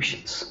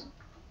resolutions.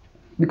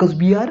 Because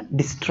we are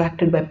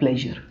distracted by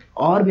pleasure,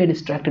 or we are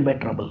distracted by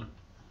trouble.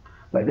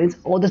 But it's,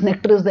 oh, this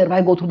nectar is there,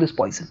 why go through this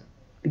poison?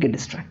 We get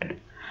distracted.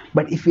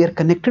 But if we are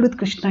connected with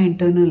Krishna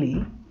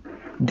internally,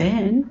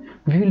 then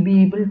we will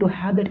be able to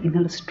have that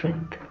inner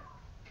strength.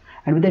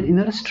 And with that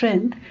inner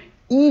strength,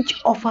 each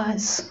of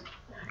us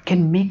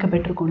can make a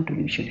better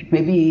contribution. It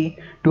may be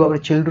to our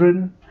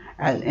children,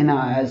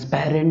 as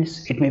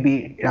parents, it may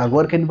be in our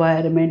work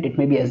environment, it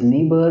may be as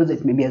neighbors,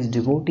 it may be as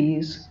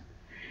devotees.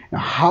 Now,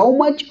 how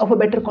much of a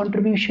better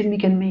contribution we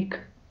can make?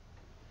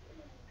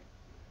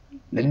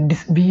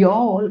 We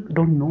all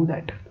don't know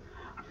that.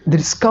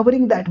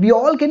 Discovering that we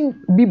all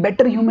can be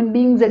better human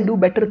beings and do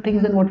better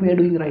things than what we are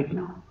doing right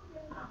now.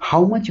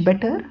 How much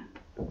better?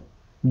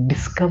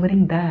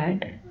 Discovering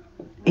that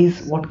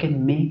is what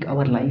can make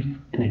our life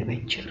an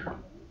adventure.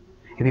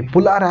 If we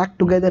pull our act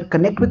together,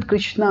 connect with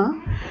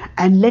Krishna,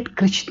 and let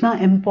Krishna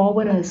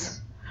empower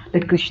us,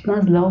 let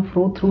Krishna's love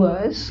flow through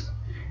us,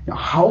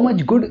 how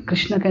much good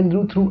Krishna can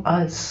do through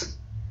us,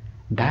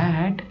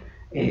 that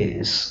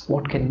is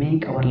what can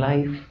make our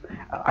life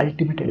an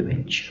ultimate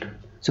adventure.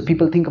 So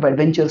people think of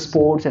adventure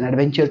sports and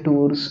adventure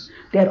tours.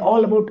 They are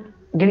all about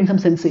getting some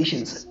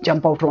sensations.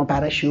 Jump out from a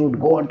parachute,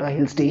 go onto a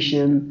hill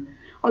station.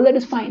 All that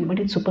is fine, but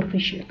it's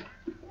superficial.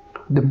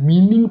 The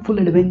meaningful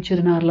adventure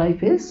in our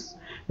life is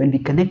when we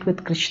connect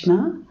with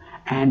Krishna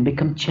and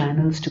become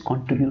channels to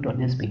contribute on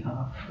his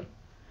behalf.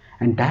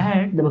 And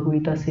that, the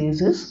Bhagavad-Gītā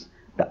says, is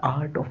the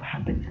art of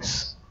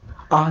happiness.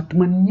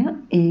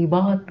 Atmanya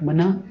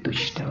evatmana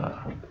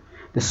tushta.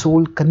 The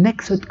soul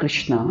connects with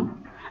Krishna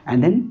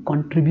and then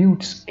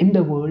contributes in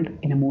the world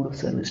in a mode of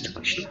service to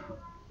Krishna.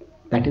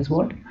 That is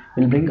what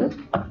will bring us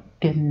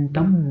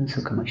atyantam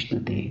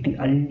sukhamashnate, the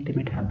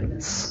ultimate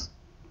happiness.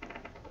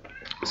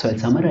 So I'll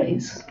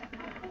summarize.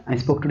 I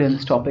spoke today on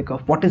this topic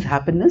of what is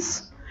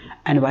happiness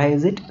and why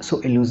is it so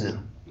elusive.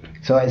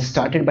 So I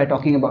started by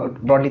talking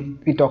about, broadly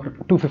we talked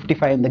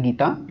 255 in the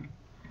Gita.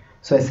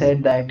 So I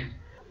said that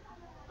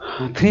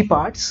 3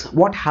 parts,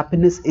 what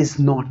happiness is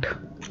not.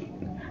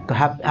 So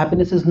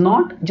happiness is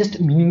not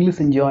just meaningless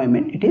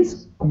enjoyment, it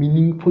is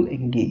meaningful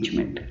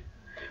engagement.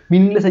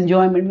 Meaningless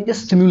enjoyment means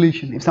just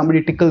stimulation. If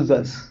somebody tickles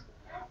us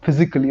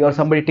physically or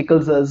somebody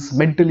tickles us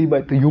mentally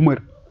by the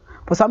humor,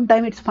 for some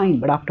time it's fine,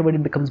 but afterward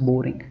it becomes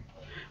boring.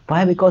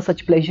 Why? Because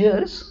such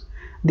pleasures,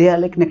 they are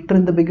like nectar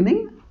in the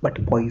beginning,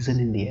 but poison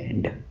in the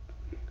end.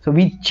 So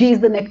we chase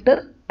the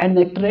nectar, and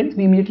nectar ends,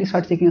 we immediately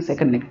start taking a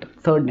second nectar,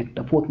 third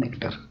nectar, fourth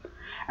nectar,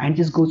 and it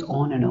just goes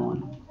on and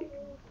on.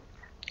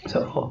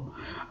 So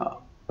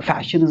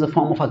fashion is a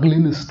form of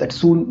ugliness that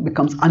soon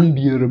becomes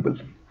unbearable.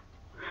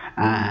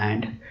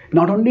 And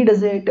not only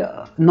does it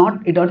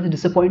not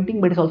disappointing,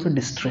 but it's also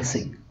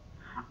distressing.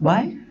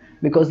 Why?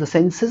 Because the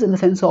senses and the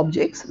sense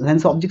objects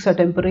are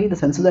temporary, the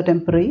senses are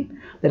temporary,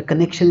 their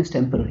connection is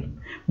temporary.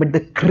 But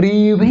the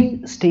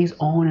craving stays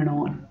on and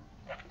on.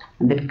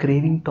 And that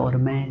craving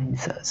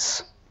torments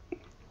us.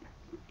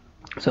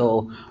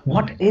 So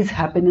what is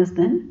happiness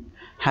then?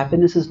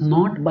 Happiness is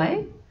not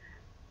by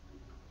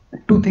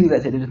 2 things I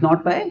said. It is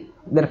not by,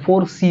 there are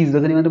 4 C's.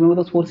 Does anyone remember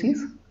those 4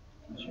 C's?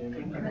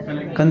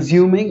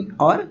 Consuming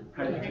or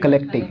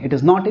collecting. It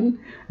is not in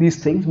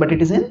these things, but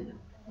it is in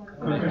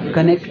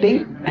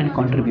connecting and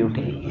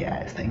contributing.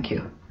 Yes, thank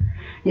you.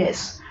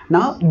 Yes,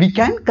 now we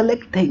can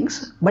collect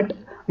things, but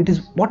it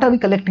is, what are we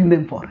collecting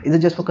them for? Is it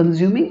just for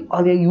consuming,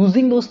 or we are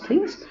using those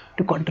things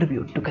to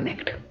contribute, to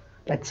connect?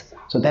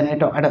 So then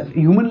at a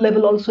human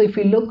level also, if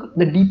we look,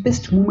 the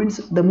deepest moments,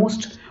 the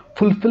most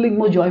fulfilling,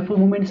 most joyful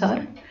moments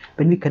are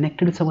when we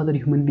connected with some other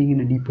human being in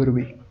a deeper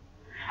way.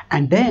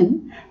 And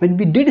then when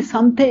we did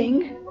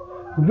something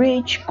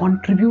which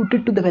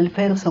contributed to the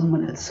welfare of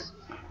someone else,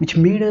 which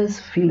made us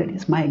feel that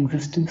yes, my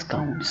existence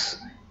counts.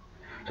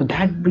 So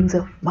that brings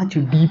a much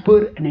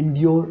deeper and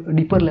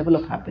deeper level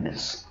of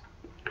happiness.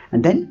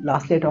 And then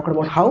lastly, I talked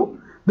about how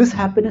this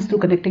happiness through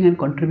connecting and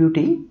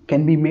contributing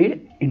can be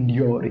made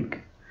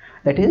enduring.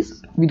 That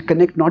is, we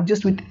connect not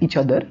just with each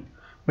other,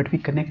 but we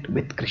connect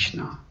with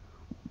Krishna.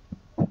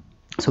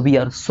 So we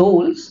are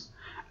souls,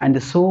 and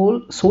the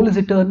soul is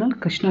eternal,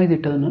 Krishna is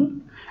eternal,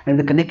 and if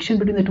the connection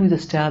between the two is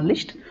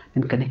established,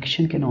 then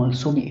connection can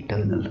also be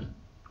eternal.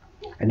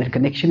 And that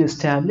connection is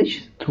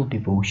established through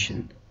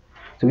devotion.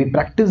 So we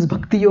practice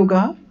bhakti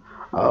yoga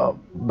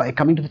by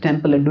coming to the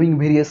temple and doing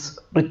various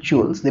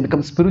rituals. They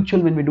become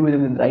spiritual when we do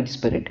them in the right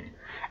spirit,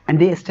 and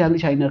they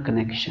establish our inner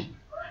connection.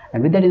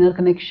 And with that inner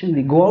connection,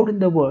 we go out in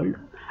the world,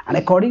 and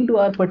according to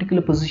our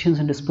particular positions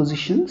and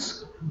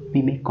dispositions,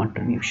 we make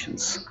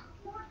contributions.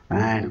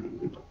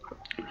 And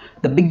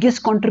the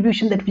biggest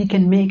contribution that we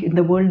can make in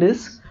the world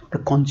is the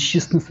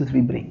consciousness that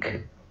we bring.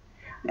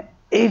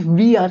 If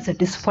we are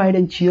satisfied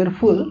and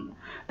cheerful,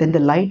 then the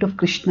light of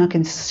Krishna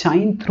can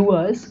shine through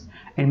us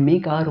and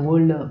make our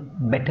world a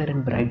better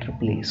and brighter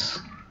place.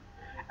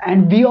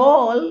 And we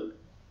all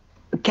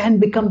can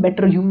become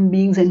better human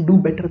beings and do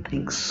better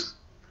things.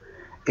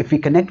 If we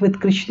connect with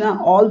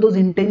Krishna, all those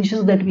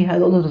intentions that we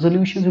have, all those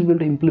resolutions, we'll be able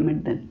to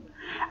implement them.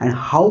 And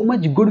how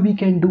much good we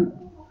can do,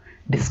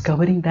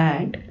 discovering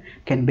that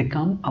can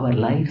become our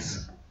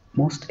life's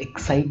most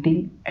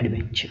exciting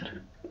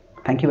adventure.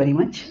 Thank you very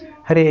much.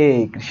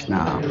 Hare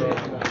Krishna.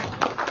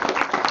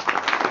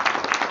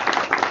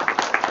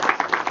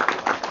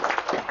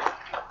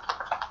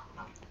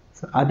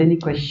 So, are there any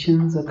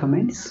questions or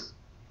comments?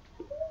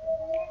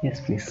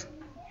 Yes, please.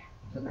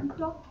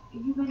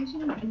 You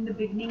mentioned in the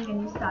beginning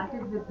when you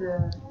started with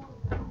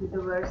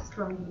the verse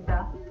from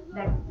Gita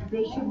that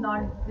they should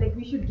not, like,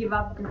 we should give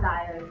up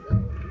desires.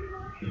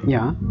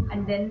 Yeah.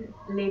 And then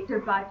later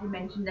part you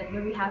mentioned that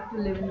we have to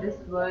live in this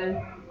world,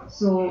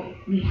 so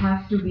we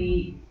have to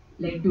be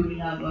like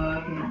doing our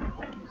work. And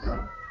so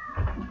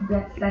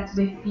that's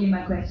basically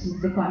my question: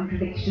 the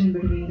contradiction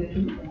between the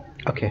two.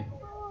 Okay.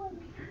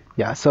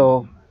 Yeah.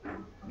 So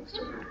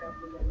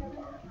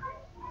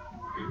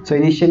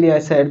initially I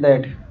said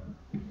that.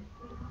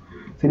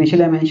 So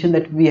initially I mentioned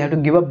that we have to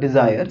give up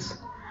desires,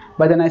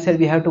 but then I said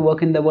we have to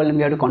work in the world and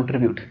we have to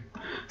contribute.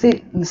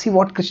 See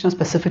what Krishna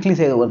specifically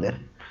says over there.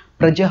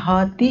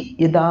 Prajahati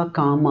yada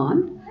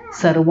kaman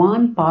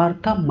sarvan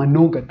partha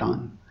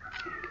manogatan.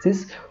 It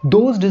says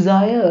those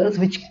desires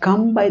which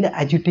come by the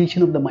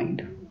agitation of the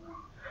mind.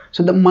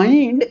 So the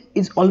mind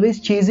is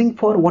always chasing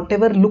for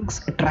whatever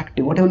looks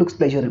attractive, whatever looks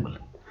pleasurable.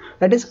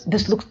 That is,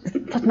 this looks,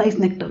 that's nice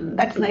nectar,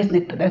 that's nice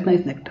nectar, that's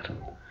nice nectar.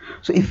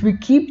 So if we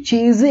keep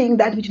chasing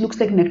that which looks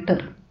like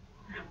nectar,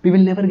 we will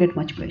never get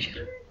much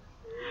pleasure.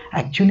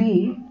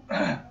 Actually,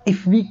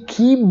 if we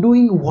keep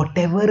doing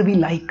whatever we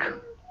like,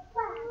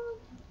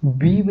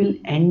 we will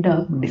end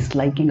up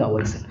disliking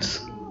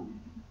ourselves.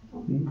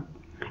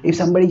 If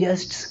somebody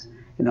just,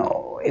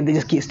 if they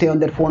just stay on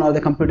their phone or the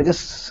computer,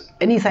 just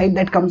any site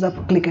that comes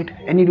up, click it,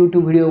 any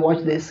YouTube video,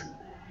 watch this.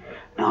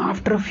 Now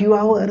after a few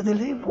hours, they'll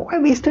say, oh, I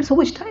wasted so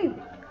much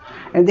time.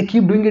 And they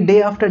keep doing it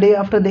day after day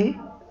after day.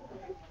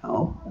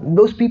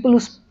 Those people who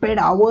spend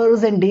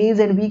hours and days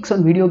and weeks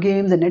on video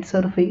games and net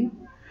surfing,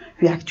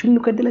 if you actually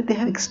look at them, they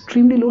have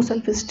extremely low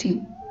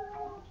self-esteem.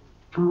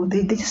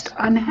 They're just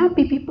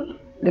unhappy people.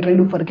 They're trying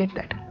to forget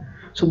that.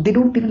 So they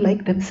don't even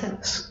like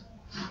themselves.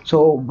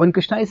 So when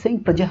Krishna is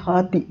saying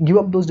Prajahati, give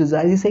up those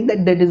desires, he's saying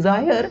that the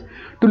desire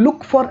to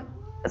look for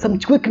some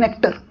quick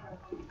nectar,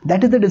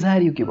 that is the desire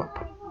you give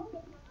up.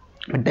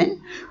 But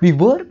then we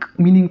work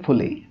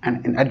meaningfully,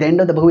 and at the end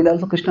of the Bhagavad-Gītā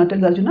also Krishna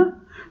tells Arjuna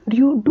that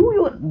you do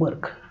your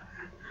work.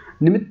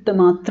 Nimitta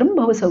matram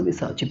bhava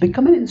savyasachi.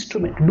 Become an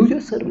instrument, do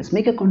your service,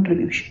 make a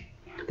contribution.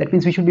 That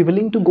means we should be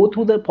willing to go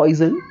through the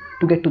poison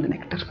to get to the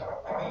nectar.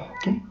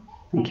 Okay,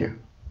 thank you.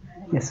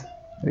 Yes,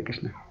 Hare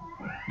Krishna.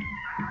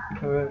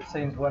 So it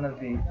seems one of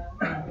the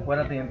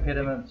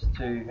impediments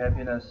to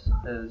happiness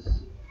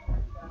is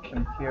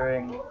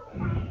comparing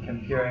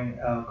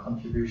our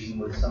contribution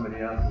with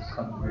somebody else's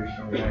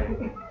contribution. We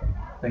may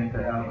think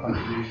that our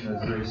contribution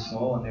is very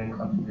small and their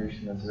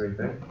contribution is very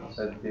big,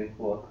 so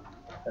therefore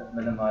it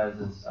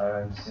minimizes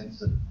our own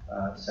sense of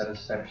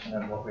satisfaction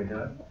in what we're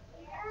doing.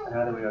 So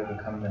how do we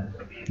overcome that?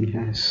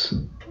 Yes.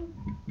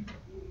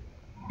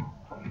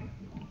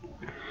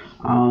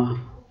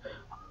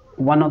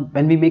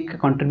 When we make a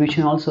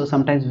contribution also,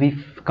 sometimes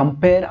we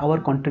compare our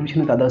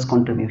contribution with others'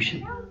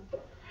 contribution.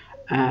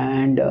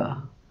 And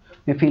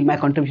we feel my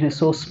contribution is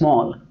so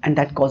small, and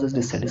that causes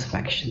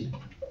dissatisfaction.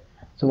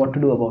 So what to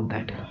do about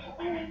that?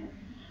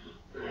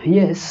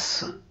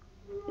 Yes,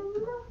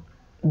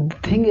 the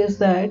thing is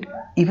that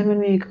even when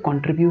we make a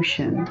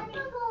contribution,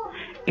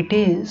 it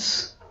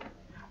is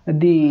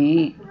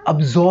the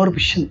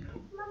absorption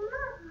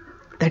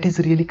that is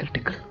really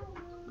critical.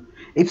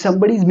 If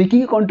somebody is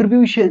making a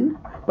contribution,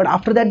 but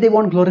after that they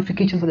want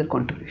glorification for their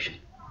contribution,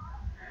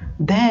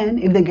 then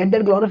if they get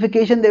that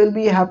glorification, they will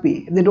be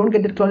happy. If they don't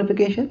get that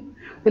glorification,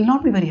 they will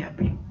not be very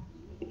happy.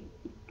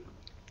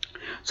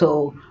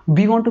 So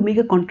we want to make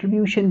a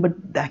contribution, but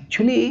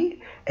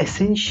actually,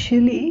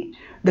 essentially,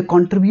 the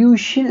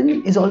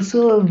contribution is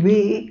also a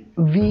way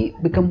we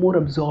become more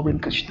absorbed in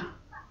Krishna.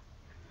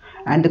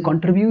 And the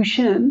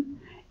contribution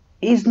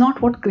is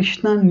not what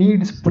Krishna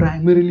needs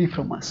primarily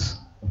from us.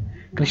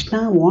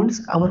 Krishna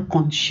wants our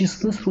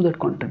consciousness through that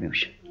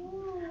contribution.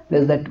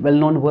 There's that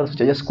well-known verse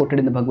which I just quoted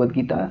in the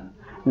Bhagavad-Gītā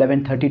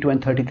 11:32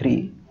 and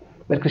 33,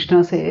 where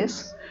Krishna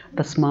says,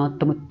 Tasmat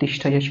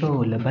tamuttishta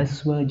yasho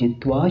labhasva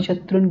jitva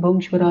shatrun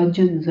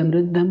bhongshvarajyan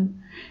samriddham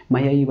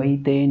mayai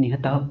vaite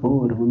nihata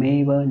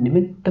purvameva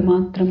nimitta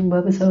matram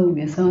bhava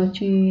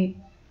savyasachi.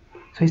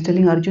 So he's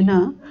telling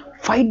Arjuna,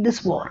 fight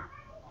this war.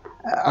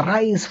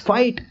 Arise,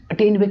 fight,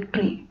 attain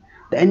victory.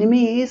 The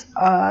enemies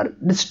are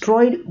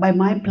destroyed by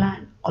my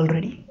plan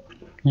already.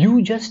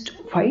 You just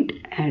fight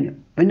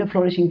and win a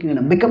flourishing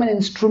kingdom. Become an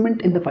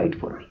instrument in the fight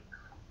for me.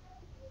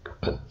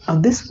 Now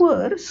this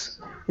verse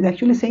is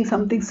actually saying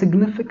something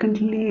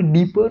significantly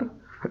deeper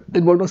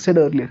than what was said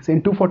earlier. So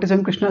in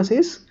 247 Krishna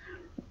says,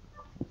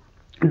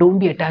 don't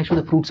be attached to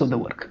the fruits of the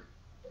work.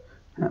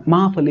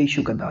 Ma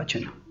phaleshu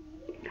kadachana.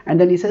 And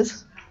then he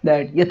says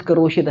that yat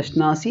karoshe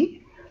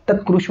dashnasi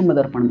tat krushu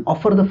madarpanam.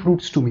 Offer the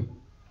fruits to me.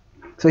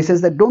 So he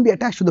says that don't be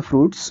attached to the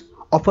fruits,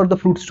 offer the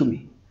fruits to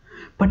me.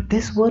 But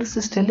this verse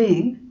is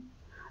telling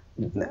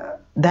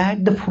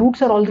that the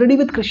fruits are already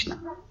with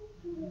Krishna.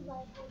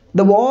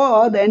 The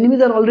war, the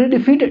enemies are already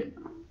defeated.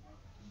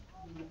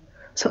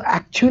 So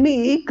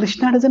actually,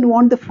 Krishna doesn't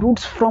want the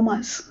fruits from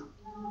us.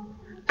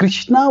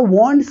 Krishna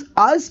wants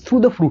us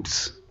through the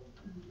fruits.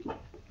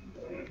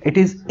 It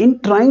is in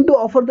trying to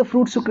offer the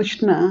fruits to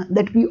Krishna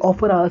that we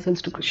offer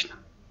ourselves to Krishna.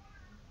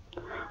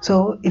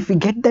 So if we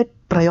get that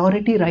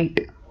priority right,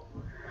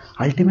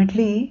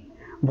 ultimately,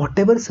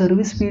 whatever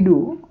service we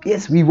do,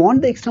 yes, we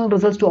want the external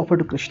results to offer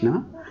to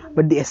Krishna,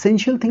 but the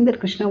essential thing that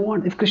Krishna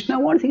wants, if Krishna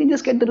wants, he can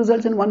just get the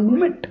results in one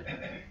moment.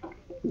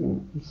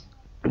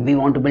 We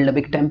want to build a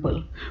big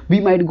temple. We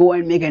might go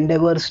and make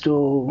endeavors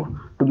to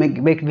make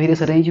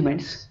various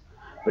arrangements.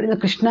 But in the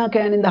Krishna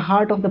can, in the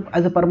heart of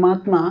as a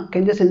Paramatma,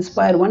 can just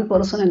inspire one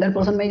person, and that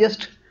person may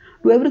just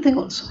do everything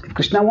also. If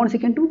Krishna wants, he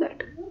can do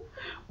that.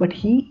 But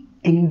he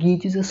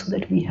engages us so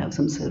that we have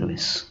some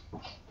service.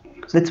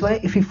 So that's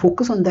why if we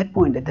focus on that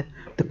point, that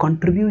the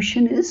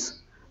contribution is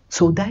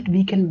so that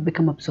we can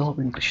become absorbed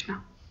in Krishna.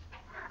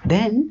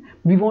 Then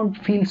we won't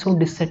feel so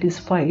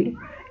dissatisfied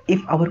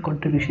if our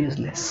contribution is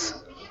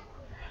less.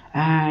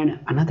 And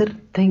another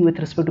thing with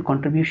respect to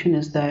contribution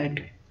is that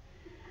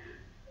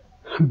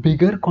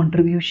bigger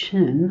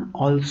contribution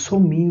also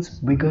means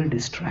bigger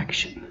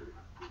distraction.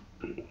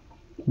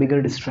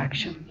 Bigger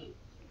distraction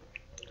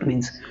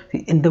means, see,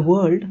 in the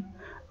world,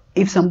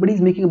 if somebody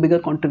is making a bigger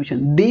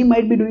contribution, they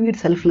might be doing it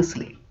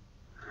selflessly.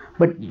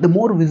 But the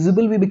more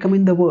visible we become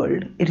in the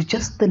world, it is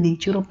just the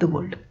nature of the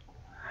world.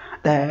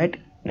 That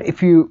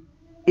if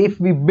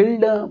we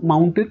build a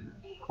mountain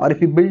or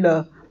if we build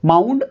a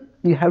mound,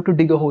 you have to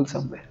dig a hole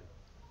somewhere.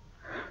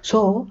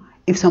 So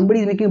if somebody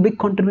is making a big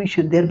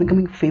contribution, they are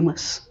becoming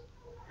famous.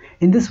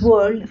 In this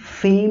world,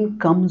 fame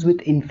comes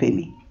with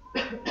infamy.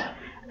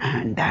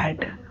 And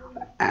that,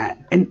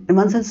 in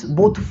one sense,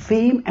 both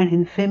fame and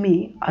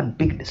infamy are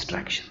big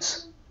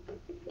distractions.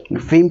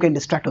 Fame can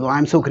distract us, oh,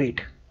 I'm so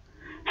great.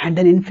 And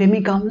then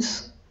infamy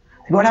comes.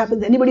 What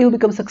happens? Anybody who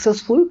becomes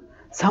successful,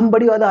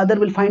 somebody or the other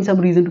will find some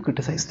reason to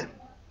criticize them.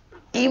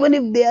 Even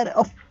if they are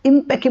of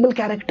impeccable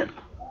character,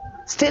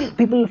 still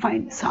people will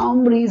find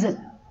some reason.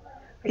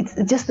 It's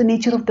just the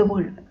nature of the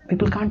world.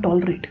 People can't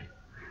tolerate.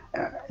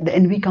 The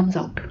envy comes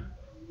out.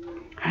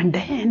 And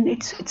then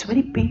it's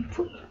very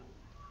painful.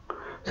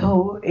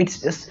 So it's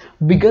just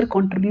bigger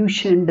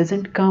contribution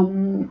doesn't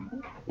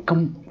come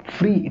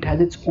free. It has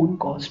its own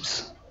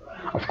costs.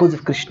 Of course,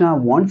 if Krishna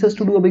wants us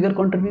to do a bigger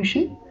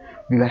contribution,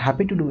 we were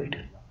happy to do it.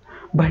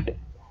 But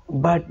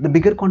the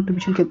bigger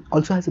contribution can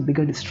also has a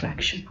bigger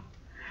distraction.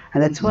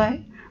 And that's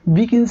why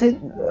we can say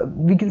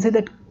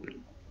that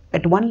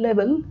at one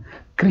level,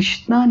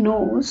 Krishna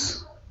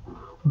knows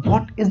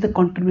what is the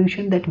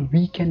contribution that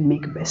we can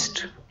make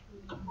best.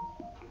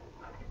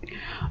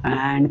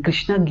 And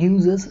Krishna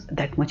gives us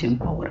that much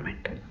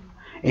empowerment.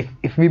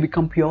 If we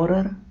become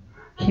purer,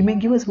 he may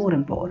give us more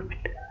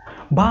empowerment.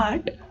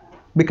 But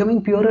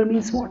becoming purer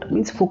means what? It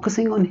means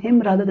focusing on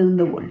him rather than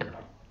the world.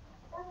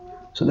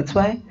 So that's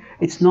why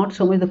it's not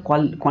so much the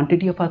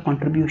quantity of our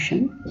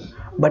contribution,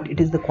 but it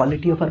is the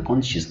quality of our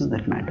consciousness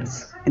that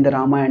matters. In the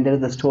Ramayana, there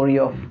is the story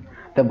of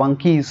the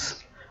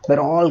monkeys were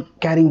all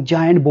carrying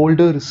giant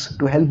boulders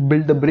to help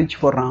build the bridge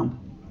for Ram.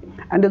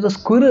 And there was a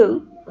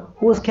squirrel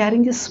who was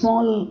carrying just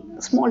small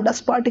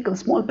dust particles,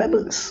 small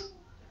pebbles.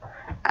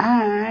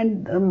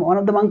 And one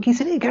of the monkeys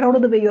said, hey, get out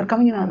of the way, you are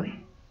coming in our way.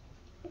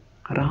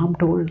 Ram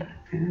told,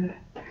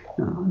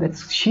 no, that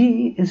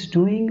she is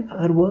doing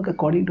her work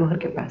according to her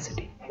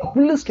capacity,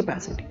 fullest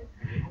capacity.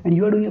 And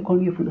you are doing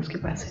according to your fullest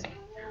capacity.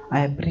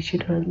 I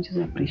appreciate her as much as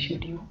I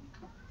appreciate you.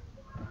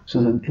 So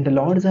in the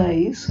Lord's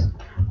eyes,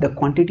 the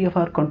quantity of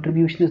our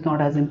contribution is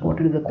not as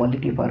important as the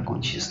quality of our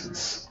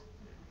consciousness.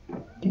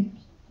 Okay?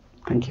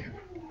 Thank you.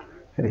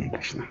 Hare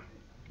Krishna.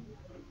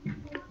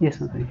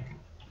 Yes, Nathan.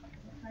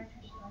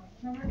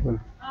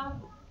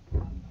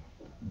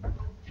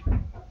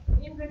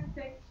 In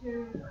respect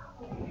to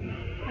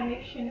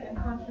connection and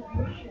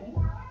contribution,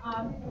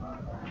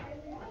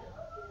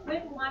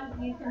 when one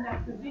is in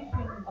that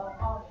position of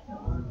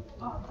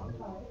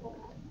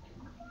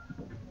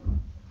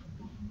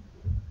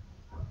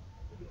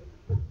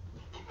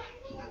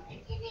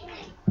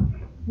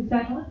is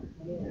that one?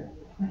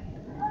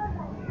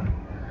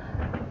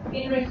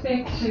 In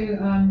respect to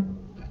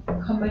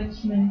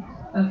commitment,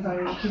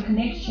 to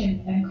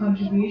connection and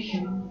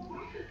contribution,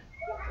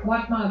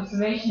 what my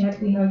observation has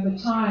been over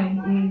time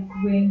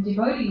is when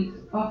devotees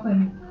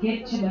often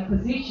get to the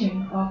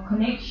position of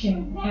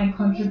connection and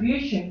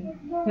contribution,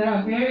 there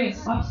are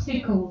various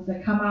obstacles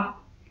that come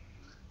up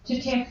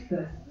to test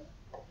this.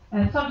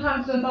 And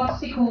sometimes those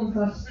obstacles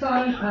are so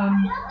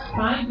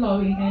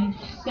mind-blowing and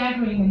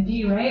staggering and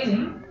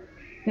derailing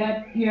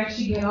that you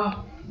actually get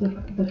off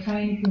the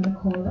train, if you want to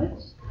call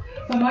it.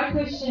 So my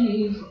question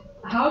is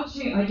how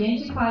to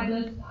identify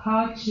this,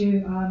 how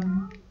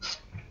to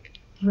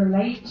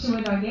relate to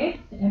it, I guess,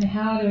 and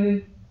how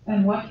to,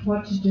 and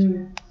what to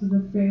do. So the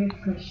various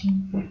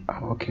questions.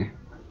 Okay.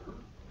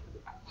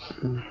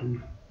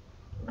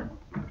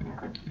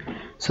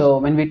 So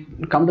when we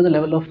come to the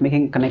level of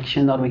making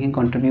connection or making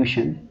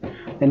contribution,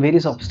 then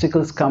various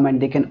obstacles come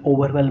and they can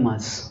overwhelm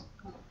us.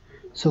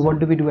 So what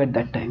do we do at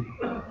that time?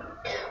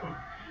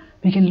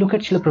 We can look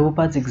at Srila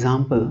Prabhupada's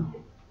example.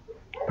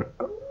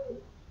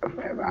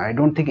 I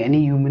don't think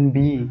any human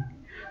being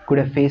could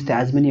have faced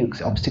as many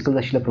obstacles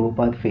as Srila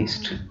Prabhupada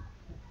faced.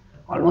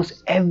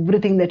 Almost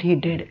everything that he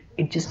did,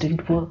 it just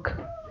didn't work.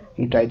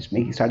 He tried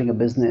starting a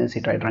business,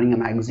 he tried running a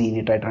magazine,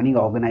 he tried running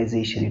an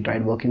organization, he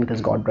tried working with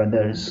his god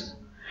brothers.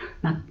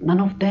 None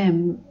of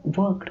them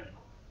worked.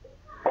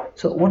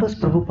 So what was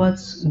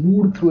Prabhupada's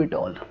mood through it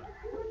all?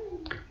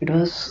 It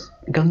was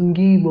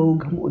Gangi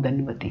Vogham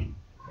Udanvati.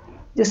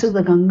 Just as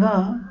the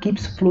Ganga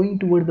keeps flowing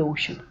toward the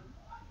ocean.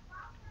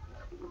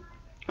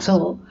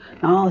 So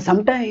now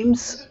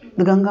sometimes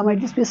the Ganga might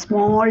just be a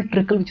small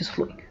trickle which is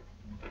flowing.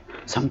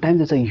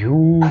 Sometimes it's a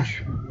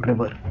huge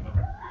river.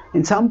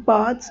 In some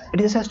parts, it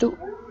just has to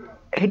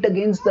hit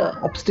against the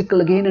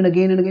obstacle again and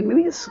again and again.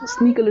 Maybe just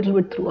sneak a little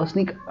bit through, or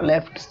sneak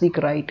left, sneak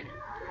right.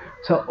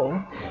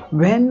 So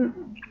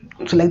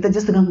like that,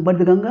 just the Ganga, but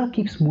the Ganga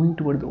keeps moving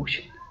toward the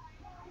ocean.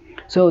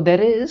 So there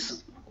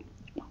is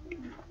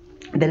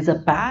a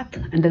path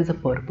and there is a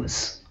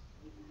purpose.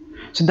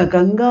 So the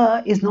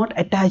Ganga is not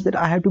attached that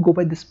I have to go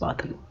by this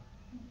path alone.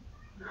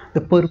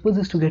 The purpose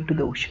is to get to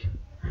the ocean.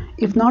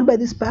 If not by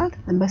this path,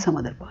 then by some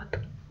other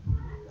path.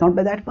 Not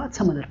by that path,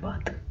 some other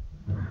path.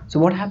 So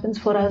what happens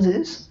for us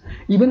is,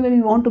 even when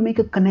we want to make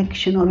a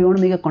connection or we want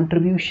to make a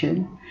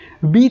contribution,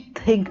 we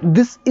think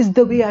this is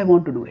the way I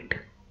want to do it.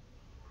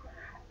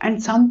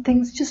 And some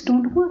things just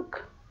don't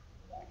work.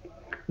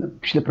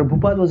 Srila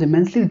Prabhupada was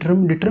immensely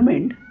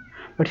determined,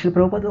 but Srila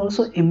Prabhupada was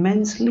also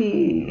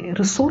immensely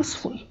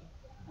resourceful.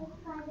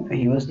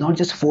 He was not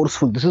just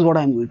forceful, this is what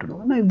I'm going to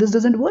do. No, if this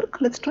doesn't work,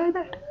 let's try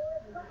that.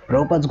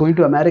 Prabhupada's going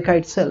to America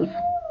itself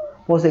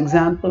was an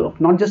example of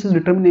not just his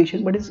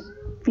determination, but his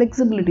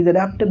flexibility, his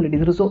adaptability,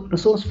 his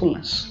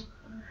resourcefulness.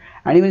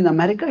 And even in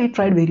America, he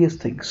tried various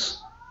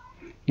things.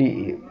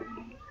 He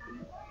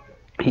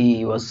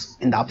was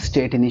in the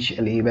upstate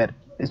initially, where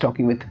he's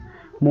talking with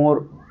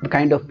more the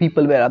kind of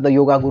people where other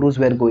yoga gurus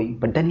were going.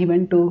 But then he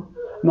went to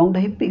among the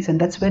hippies, and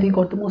that's where he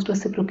got the most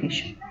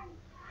reciprocation.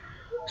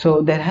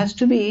 So there has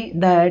to be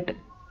that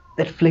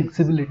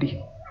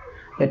flexibility,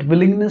 that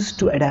willingness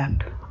to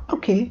adapt.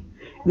 Okay,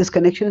 this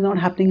connection is not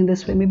happening in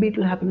this way, maybe it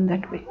will happen in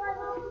that way.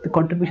 The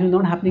contribution is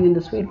not happening in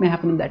this way, it may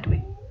happen in that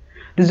way.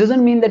 This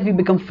doesn't mean that we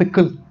become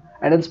fickle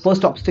and at this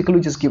first obstacle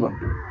we just give up.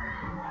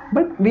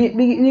 But we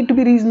need to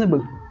be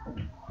reasonable.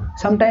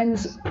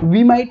 Sometimes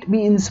we might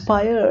be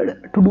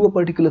inspired to do a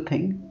particular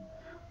thing,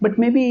 but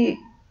maybe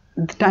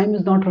the time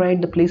is not right,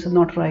 the place is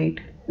not right,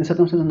 the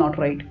circumstances are not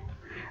right.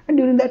 And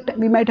during that time,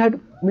 we might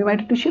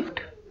have to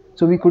shift.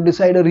 So we could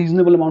decide a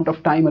reasonable amount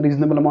of time, a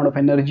reasonable amount of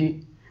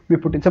energy we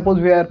put in. Suppose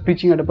we are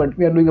preaching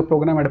we are doing a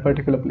program at a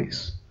particular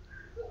place.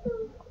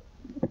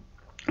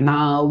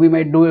 Now we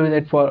might do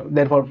it for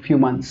a few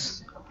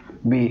months,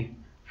 3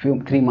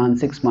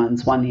 months, 6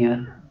 months, 1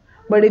 year.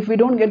 But if we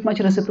don't get much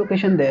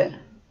reciprocation there,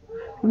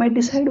 we might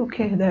decide,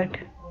 okay, that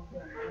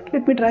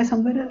let me try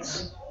somewhere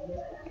else.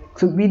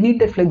 So we need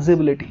that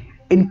flexibility.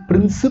 In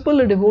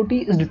principle, a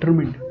devotee is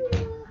determined.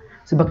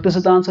 So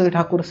Bhaktisiddhanta Saraswati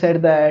Thakur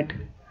said that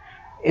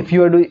if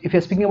you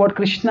are speaking about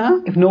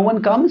Krishna, if no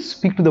one comes,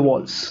 speak to the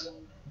walls.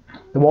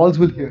 The walls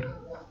will hear.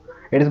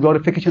 It is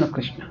glorification of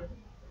Krishna.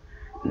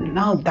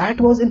 Now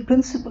that was in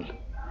principle.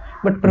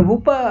 But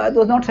Prabhupada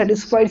was not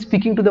satisfied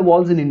speaking to the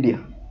walls in India.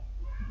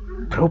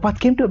 Prabhupada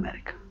came to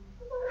America.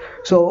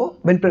 So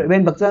when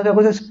Bhaktisiddhanta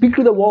Thakur says speak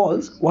to the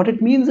walls, what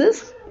it means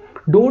is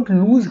don't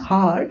lose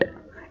heart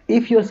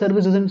if your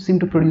service doesn't seem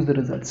to produce the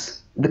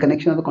results. The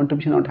connection or the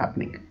contribution not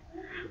happening.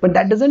 But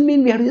that doesn't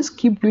mean we have to just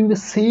keep doing the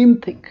same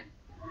thing.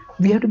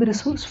 We have to be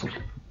resourceful.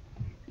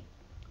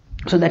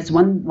 So that's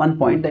one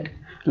point, that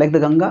like the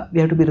Ganga, we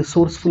have to be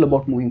resourceful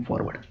about moving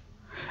forward.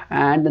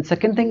 And the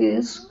second thing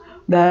is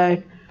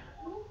that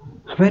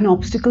when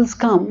obstacles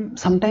come,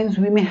 sometimes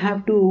we may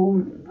have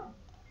to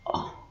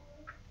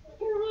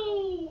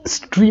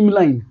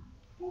streamline.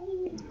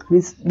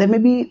 Means there may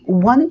be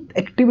one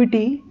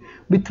activity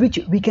with which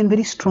we can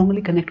very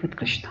strongly connect with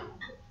Krishna.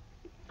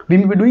 We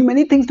may be doing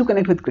many things to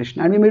connect with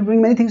Krishna, and we may be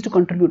doing many things to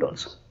contribute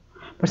also.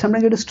 But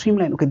sometimes we have to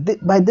streamline. Okay,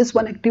 by this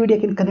one activity I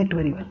can connect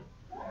very well.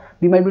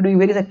 We might be doing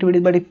various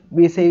activities, but if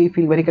we say we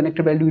feel very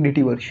connected while doing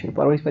deity worship,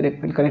 or we feel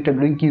connected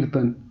doing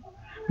kirtan,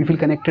 we feel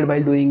connected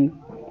while doing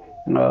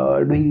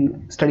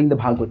studying the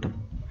Bhagavatam,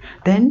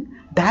 then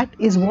that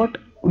is what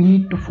we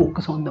need to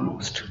focus on the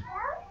most.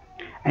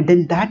 And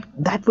then that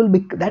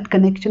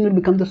connection will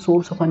become the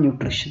source of our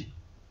nutrition.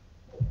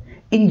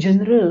 In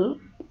general,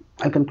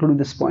 I'll conclude with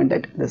this point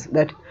that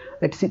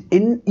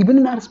even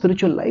in our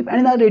spiritual life and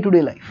in our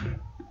day-to-day life,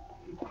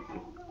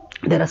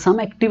 there are some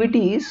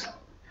activities,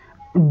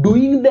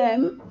 doing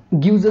them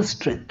gives us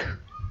strength,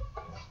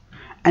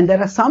 and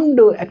there are some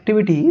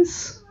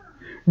activities,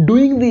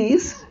 doing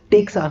these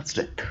takes our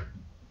strength.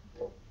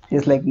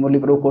 Just like Murli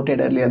Prabhu quoted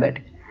earlier, that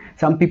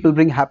some people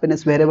bring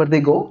happiness wherever they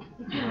go,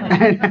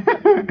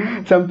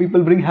 and some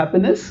people bring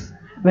happiness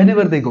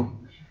whenever they go.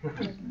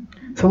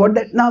 So what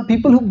that now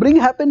people who bring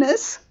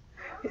happiness,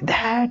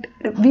 that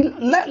we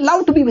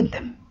love to be with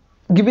them.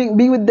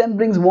 Being with them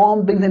brings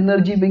warmth, brings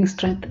energy, brings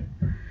strength.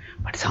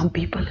 But some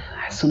people,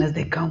 as soon as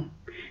they come,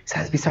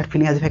 we start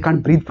feeling as if I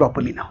can't breathe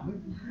properly now.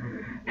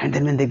 And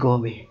then when they go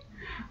away.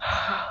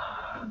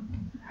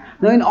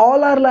 Now in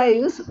all our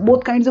lives,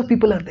 both kinds of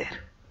people are there.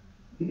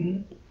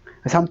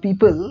 Some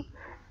people,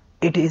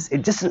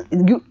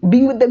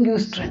 being with them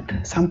gives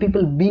strength. Some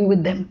people, being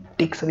with them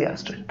takes away our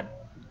strength.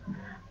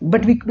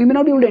 But we may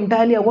not be able to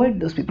entirely avoid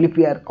those people if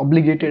we are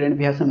obligated and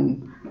we have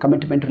some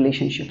commitment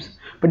relationships.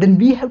 But then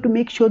we have to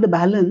make sure the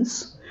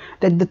balance,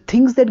 that the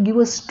things that give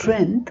us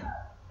strength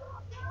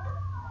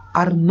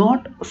are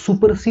not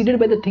superseded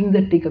by the things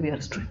that take away our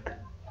strength.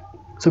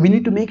 So we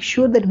need to make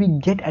sure that we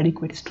get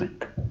adequate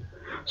strength.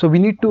 So we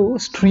need to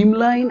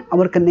streamline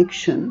our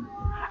connection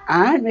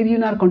and maybe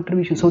in our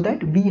contribution so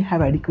that we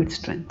have adequate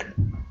strength.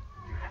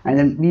 And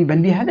then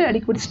when we have the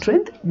adequate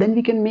strength, then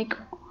we can make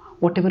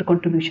whatever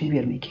contribution we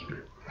are making.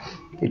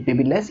 It may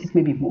be less, it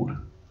may be more.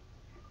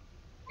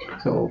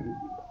 So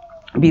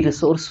be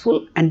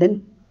resourceful, and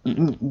then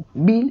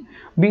we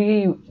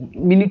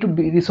need to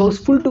be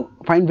resourceful to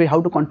find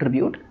how to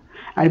contribute,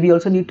 and we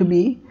also need to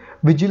be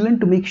vigilant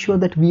to make sure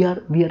that we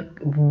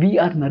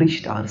are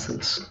nourished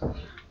ourselves.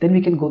 Then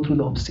we can go through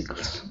the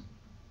obstacles.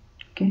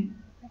 Okay,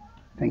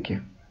 thank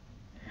you.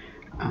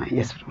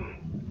 Yes.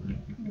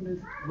 This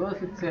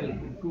verse itself,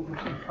 in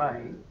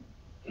 255,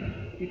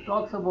 it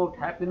talks about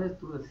happiness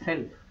through the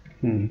self.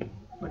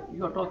 But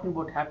you are talking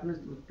about happiness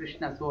through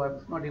Krishna, so I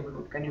was not able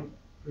to. Can you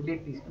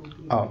relate these two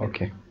things? Oh,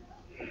 okay.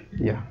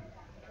 Yeah.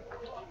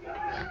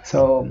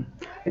 So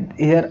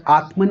here,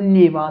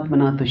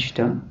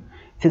 Atmanyevatmanatushta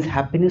says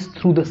happiness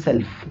through the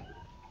self.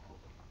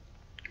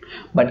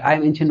 But I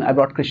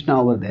brought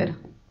Krishna over there.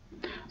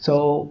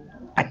 So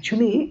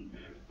actually,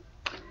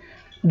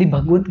 the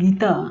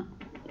Bhagavad-Gītā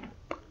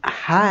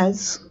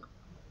has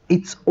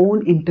its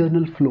own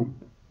internal flow,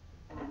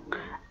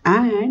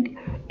 and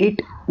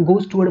it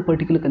goes toward a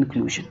particular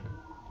conclusion.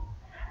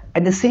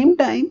 At the same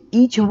time,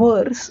 each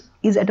verse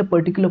is at a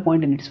particular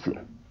point in its flow.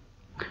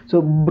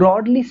 So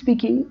broadly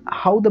speaking,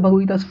 how the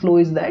Bhagavad-Gīta's flow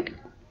is that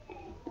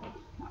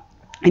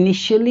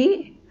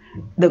initially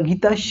the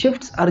Gita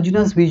shifts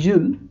Arjuna's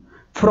vision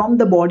from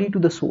the body to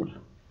the soul,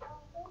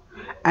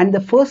 and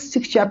the first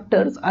 6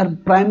 chapters are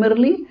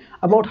primarily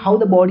about how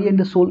the body and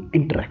the soul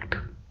interact,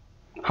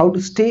 how to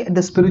stay at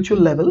the spiritual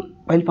level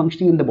while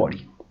functioning in the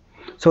body.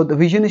 So the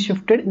vision is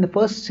shifted in the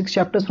first 6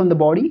 chapters from the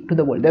body to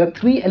the world. There are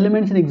 3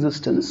 elements in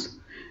existence: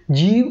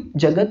 Jeev,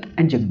 Jagat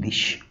and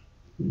Jagdish.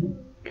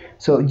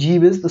 So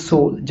Jeev is the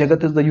soul,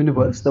 Jagat is the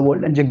universe, the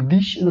world, and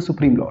Jagdish is the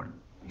Supreme Lord.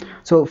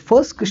 So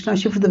first Krishna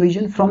shifts the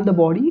vision from the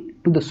body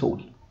to the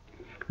soul.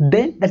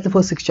 Then that's the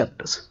first 6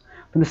 chapters.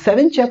 From the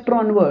 7th chapter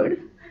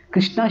onward,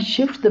 Krishna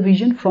shifts the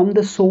vision from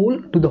the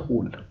soul to the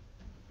whole,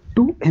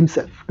 to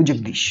himself, to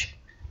Jagdish.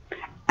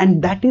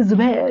 And that is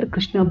where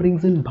Krishna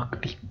brings in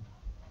bhakti.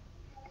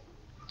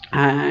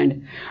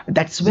 And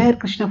that's where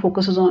Krishna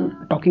focuses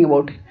on talking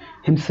about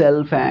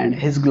himself and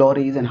his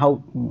glories and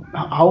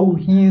how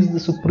he is the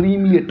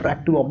supremely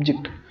attractive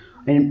object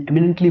and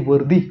eminently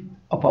worthy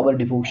of our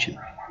devotion.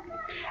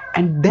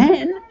 And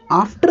then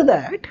after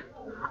that,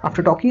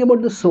 after talking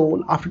about the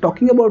soul, after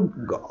talking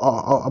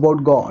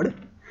about God,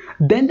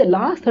 then the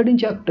last 13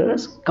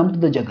 chapters come to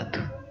the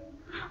Jagat.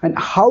 And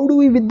how do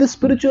we, with the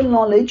spiritual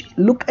knowledge,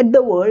 look at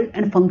the world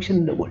and function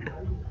in the world?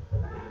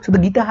 So the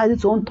Gita has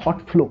its own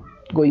thought flow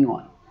going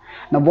on.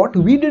 Now what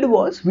we did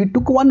was, we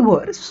took one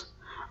verse,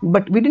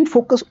 but we didn't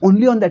focus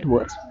only on that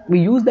verse. We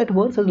used that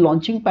verse as a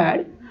launching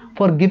pad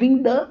for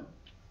giving the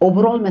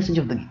overall message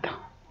of the Gita.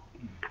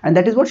 And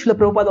that is what Srila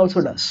Prabhupada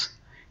also does.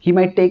 He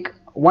might take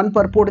one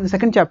purport in the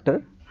 2nd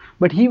chapter,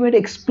 but he might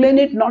explain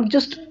it not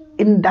just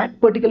in that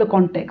particular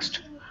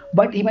context,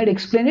 but he might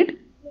explain it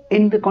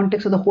in the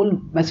context of the whole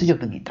message of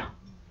the Gita.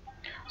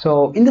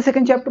 So in the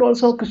 2nd chapter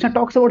also, Krishna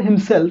talks about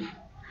himself.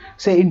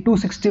 Say in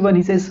 261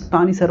 he says,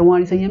 Tani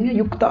sarvani sanyamya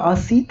yukta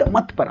asita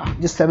matpara.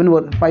 Just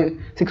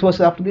 6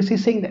 verses after this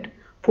he's saying that,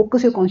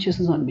 focus your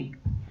consciousness on me.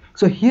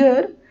 So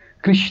here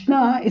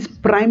Krishna is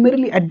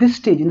primarily, at this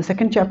stage in the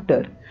 2nd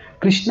chapter,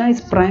 Krishna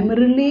is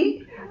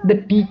primarily the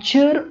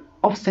teacher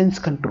of sense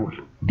control,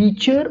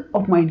 teacher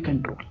of mind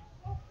control.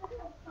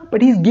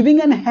 But he's giving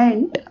an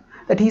hint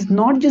that he's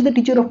not just the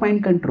teacher of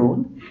mind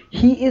control,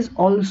 he is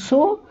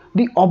also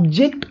the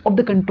object of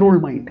the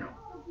controlled mind.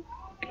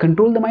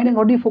 control the mind and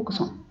what do you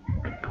focus on.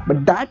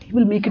 But that he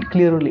will make it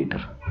clearer later.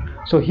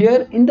 So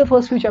here in the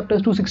first few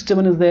chapters,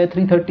 267 is there,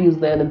 330 is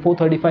there, then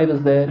 435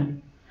 is there,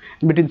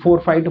 in between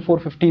 4.5 to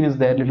 4.15 is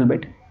there a little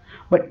bit.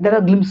 But there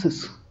are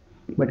glimpses.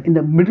 But in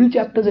the middle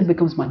chapters it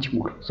becomes much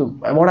more. So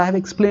what I have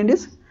explained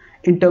is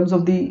in terms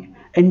of the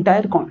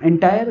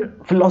entire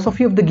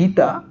philosophy of the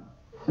Gita,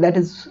 that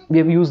is, we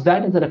have used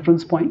that as a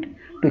reference point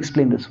to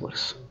explain this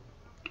verse.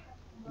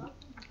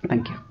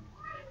 Thank you.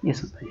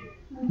 Yes,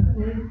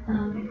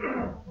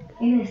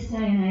 in this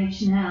day and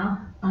age now,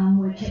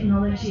 where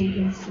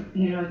technology is,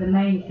 the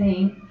main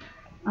thing,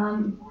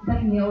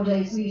 back in the old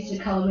days we used to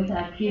colour with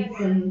our kids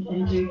and do a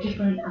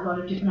lot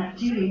of different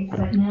activities,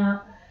 but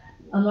now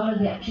a lot of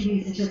the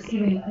activities are just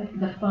giving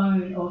the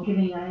phone or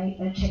giving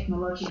a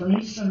technological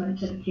instrument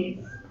to the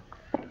kids.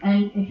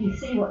 And if you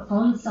see what's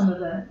on some of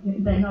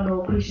they're not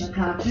all Krishna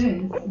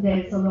cartoons,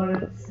 there's a lot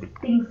of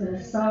things that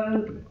are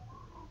so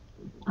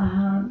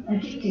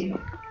addictive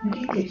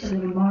to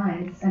their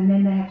minds, and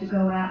then they have to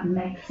go out and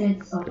make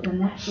sense of the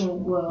natural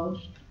world,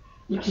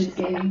 which is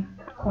getting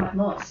quite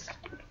lost.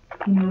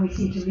 We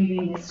seem to live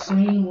in this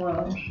screen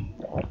world,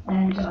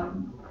 and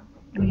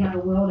we have a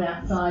world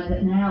outside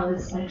that now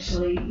is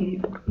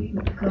actually,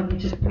 according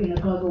to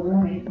global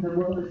warming, the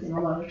world is in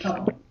a lot of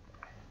trouble.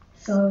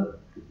 So,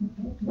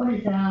 what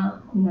is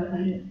our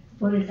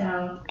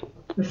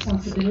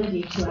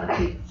responsibility to our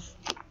kids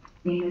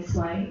in this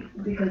way?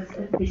 Because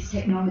this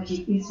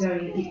technology is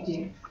very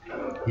addictive.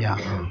 Yeah.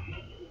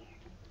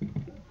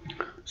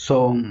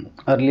 So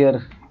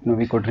earlier,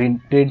 we could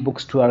read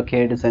books to our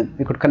kids and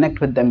we could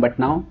connect with them, but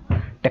now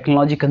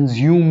technology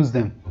consumes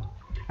them,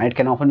 and it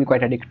can often be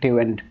quite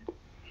addictive, and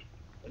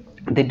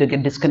they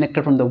get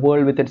disconnected from the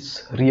world with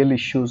its real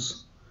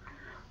issues.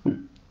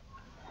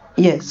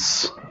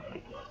 Yes.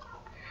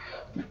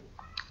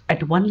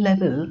 At one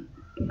level,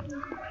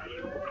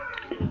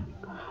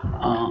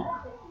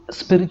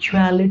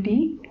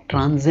 spirituality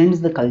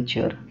transcends the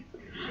culture.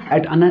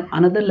 At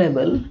another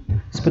level,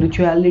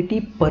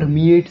 spirituality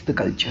permeates the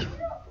culture.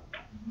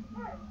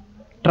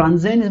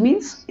 Transcends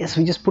means, yes,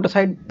 we just put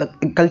aside the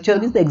culture,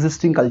 means the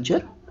existing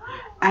culture,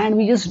 and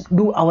we just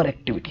do our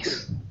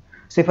activities.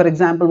 Say for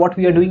example, what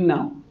we are doing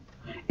now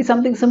is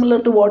something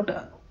similar to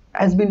what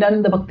has been done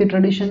in the Bhakti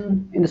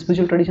tradition, in the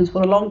spiritual traditions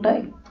for a long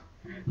time.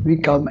 We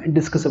come and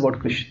discuss about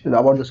Krishna,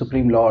 about the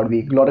Supreme Lord,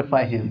 we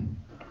glorify Him.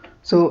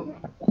 So,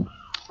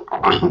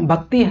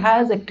 Bhakti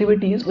has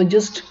activities which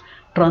just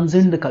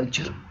transcend the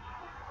culture.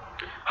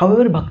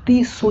 However, Bhakti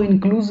is so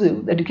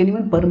inclusive that it can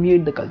even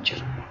permeate the culture.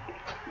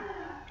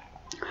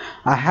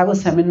 I have a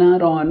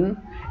seminar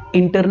on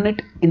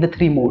internet in the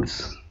 3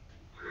 modes.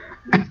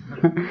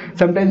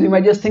 Sometimes you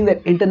might just think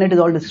that internet is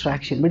all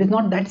distraction, but it's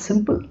not that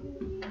simple.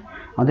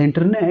 On the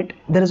internet,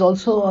 there is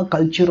also a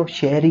culture of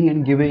sharing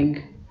and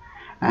giving,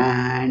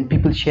 and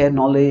people share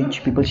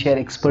knowledge, people share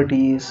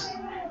expertise.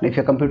 And if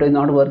your computer is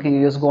not working,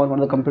 you just go on one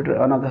of the computer,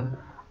 another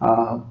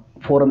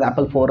forum, the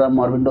Apple forum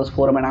or Windows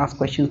forum, and ask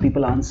questions,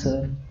 people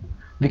answer.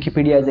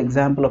 Wikipedia is an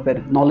example of where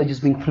knowledge is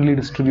being freely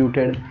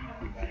distributed.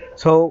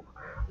 So,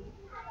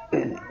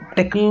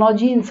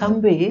 technology in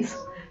some ways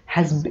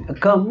has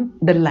become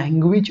the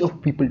language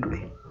of people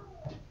today.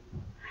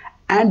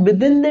 And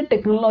within the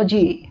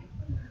technology,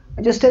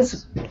 just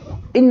as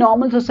in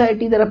normal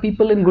society there are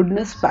people in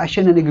goodness,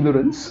 passion and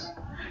ignorance,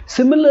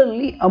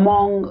 similarly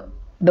among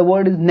the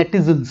word is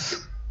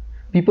netizens,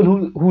 people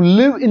who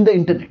live in the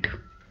internet.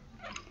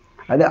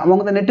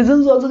 Among the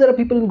netizens also there are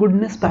people in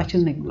goodness,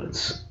 passion and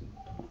ignorance.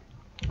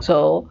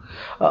 So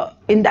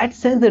in that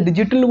sense the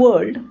digital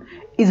world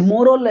is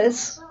more or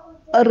less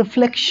a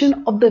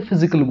reflection of the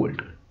physical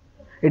world.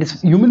 It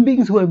is human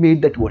beings who have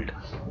made that world.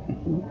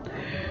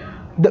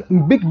 The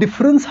big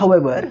difference,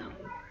 however,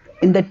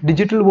 in that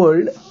digital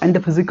world and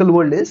the physical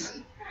world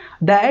is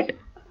that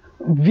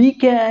we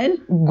can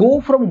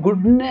go from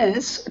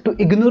goodness to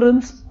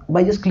ignorance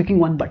by just clicking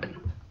one button.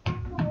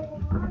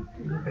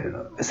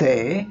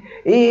 Say,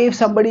 if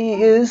somebody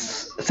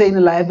is, say, in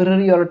a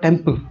library or a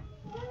temple,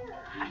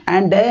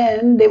 and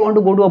then they want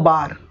to go to a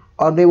bar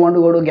or they want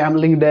to go to a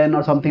gambling den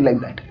or something like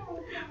that,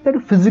 they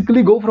have to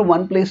physically go from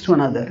one place to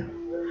another,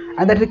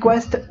 and that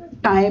requires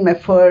time,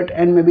 effort,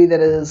 and maybe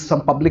there is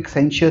some public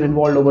censure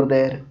involved over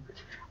there.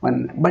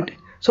 But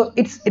so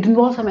it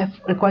involves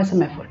requires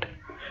some effort.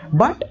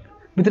 But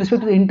with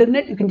respect to the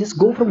internet, you can just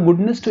go from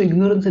goodness to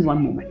ignorance in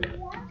one moment.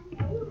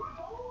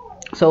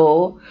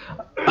 So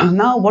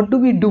now what do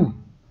we do?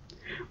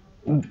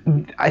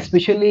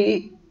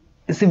 Especially,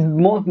 see,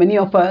 many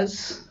of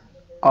us,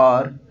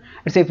 or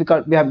let's say if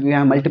we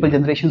have multiple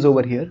generations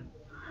over here.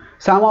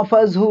 Some of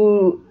us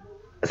who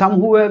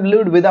have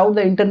lived without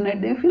the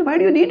internet, they feel, why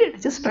do you need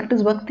it? Just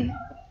practice bhakti.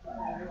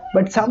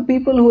 But some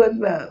people who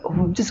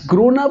have just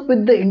grown up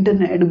with the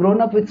internet,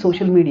 grown up with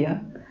social media,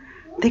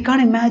 they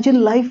can't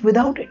imagine life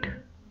without it.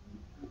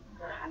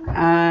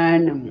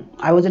 And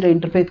I was at an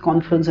interfaith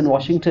conference in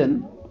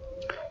Washington,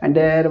 and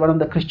there one of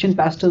the Christian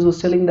pastors was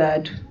telling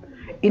that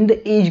in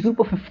the age group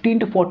of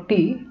 15 to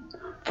 40,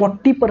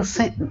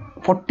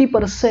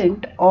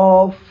 40%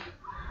 of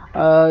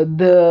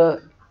the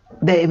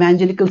the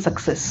evangelical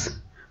success.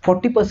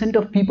 40%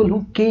 of people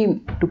who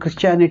came to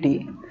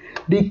Christianity,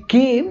 they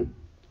came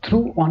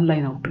through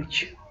online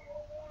outreach.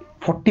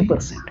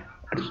 40%,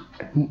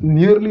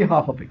 nearly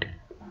half of it.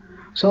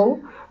 So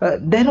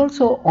there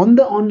also, on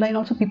the online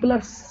also, people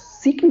are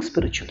seeking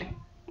spiritually.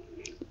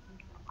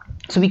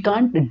 So we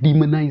can't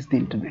demonize the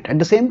internet. At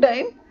the same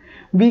time,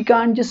 we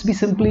can't just be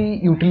simply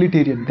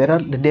utilitarian. There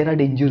are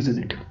dangers in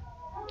it.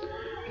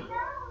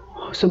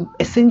 So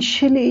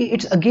essentially,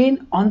 it's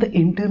again on the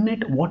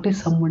internet, what is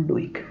someone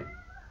doing?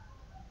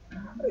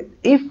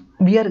 If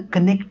we are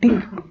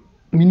connecting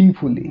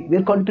meaningfully, we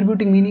are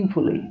contributing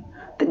meaningfully,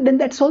 then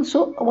that's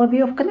also our way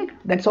of connect.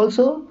 That's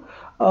also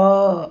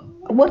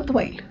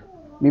worthwhile.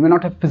 We may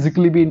not have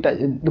physically been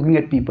looking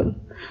at people.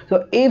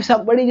 So if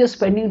somebody just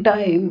spending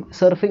time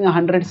surfing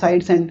 100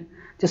 sites and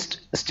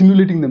just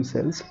stimulating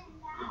themselves,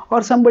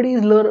 or somebody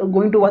is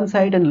going to one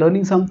site and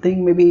learning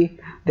something, maybe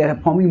they are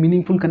forming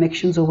meaningful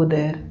connections over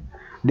there,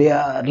 they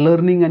are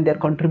learning and they are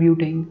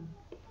contributing,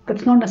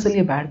 that's not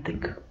necessarily a bad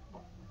thing.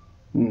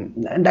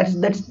 And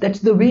that's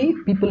the way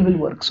people will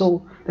work.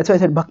 So that's why I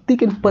said bhakti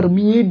can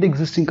permeate the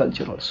existing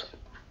culture also.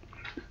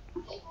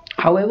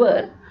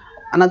 However,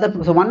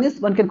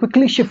 one can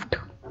quickly shift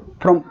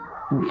from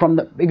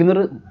the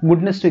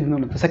goodness to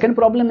ignorance. The second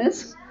problem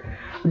is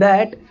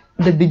that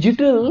the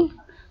digital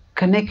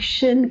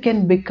connection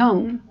can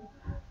become,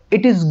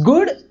 it is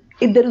good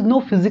if there is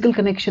no physical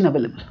connection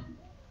available.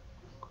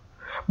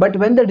 But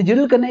when the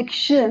digital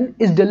connection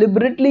is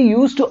deliberately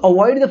used to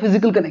avoid the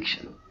physical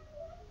connection,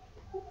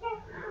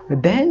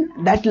 then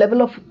that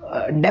level of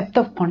depth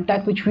of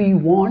contact which we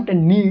want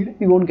and need,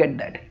 we won't get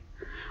that.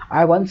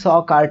 I once saw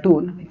a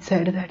cartoon which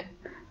said that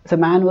the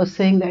man was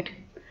saying that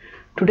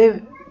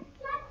today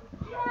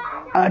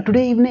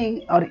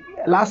evening, or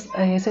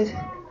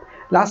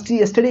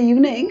yesterday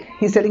evening,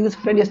 he's telling his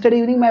friend, yesterday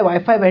evening my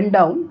Wi-Fi went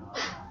down,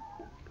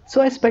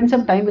 so I spent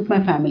some time with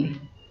my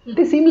family.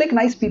 They seem like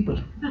nice people.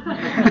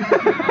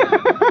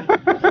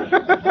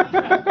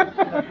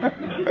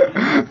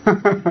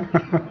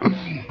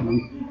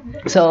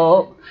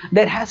 So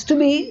there has to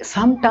be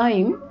some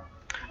time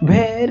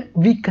where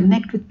we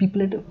connect with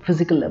people at a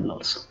physical level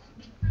also.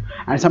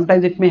 And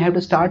sometimes it may have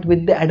to start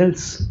with the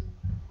adults.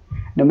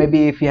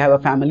 Maybe if you have a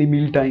family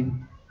meal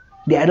time,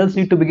 the adults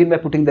need to begin by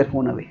putting their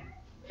phone away.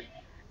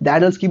 The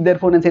adults keep their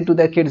phone and say to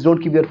their kids,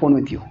 don't keep your phone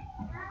with you.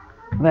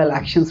 Well,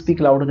 actions speak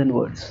louder than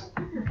words.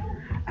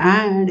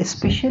 And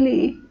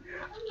especially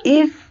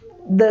if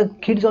the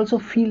kids also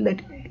feel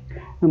that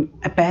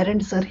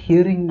parents are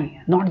hearing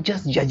me, not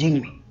just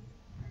judging me.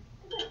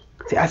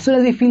 See, as soon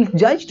as we feel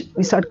judged,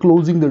 we start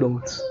closing the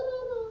doors.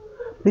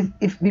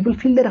 If people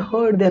feel they're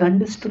heard, they're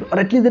understood, or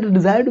at least there's a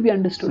desire to be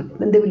understood,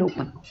 then they will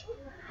open.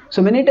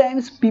 So many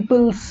times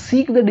people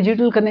seek the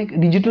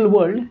digital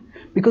world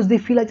because they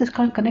feel I just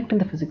can't connect in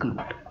the physical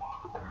world.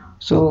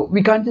 So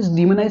we can't just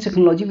demonize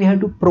technology. We have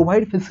to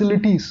provide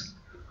facilities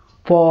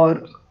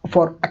for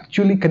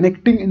actually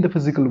connecting in the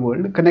physical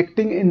world,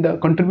 contributing in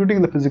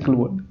the physical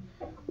world.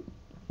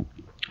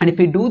 And if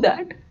we do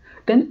that,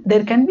 then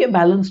there can be a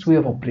balanced way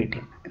of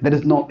operating.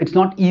 It's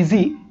not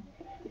easy,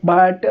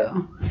 but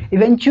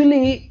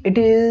eventually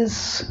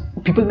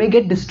people may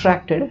get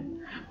distracted,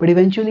 but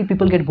eventually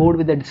people get bored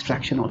with the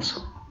distraction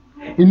also.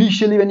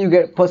 Initially, when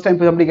first time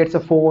somebody gets a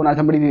phone or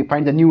somebody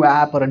finds a new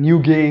app or a new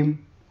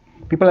game,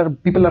 people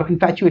are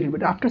infatuated,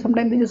 but after some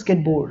time they just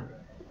get bored.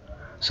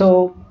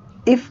 So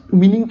if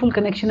meaningful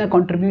connection and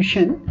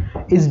contribution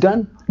is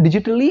done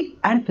digitally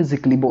and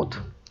physically both,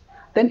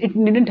 then it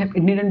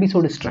needn't be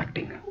so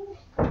distracting.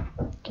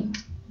 Okay.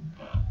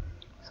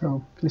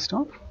 So please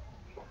stop.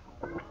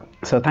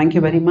 So thank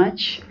you very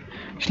much.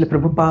 Shri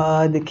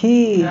Prabhupada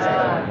ki,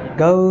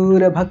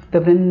 Gaura Bhakta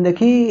Vrinda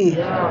ki,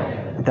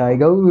 Nitai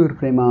Gaur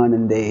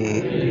Premanande.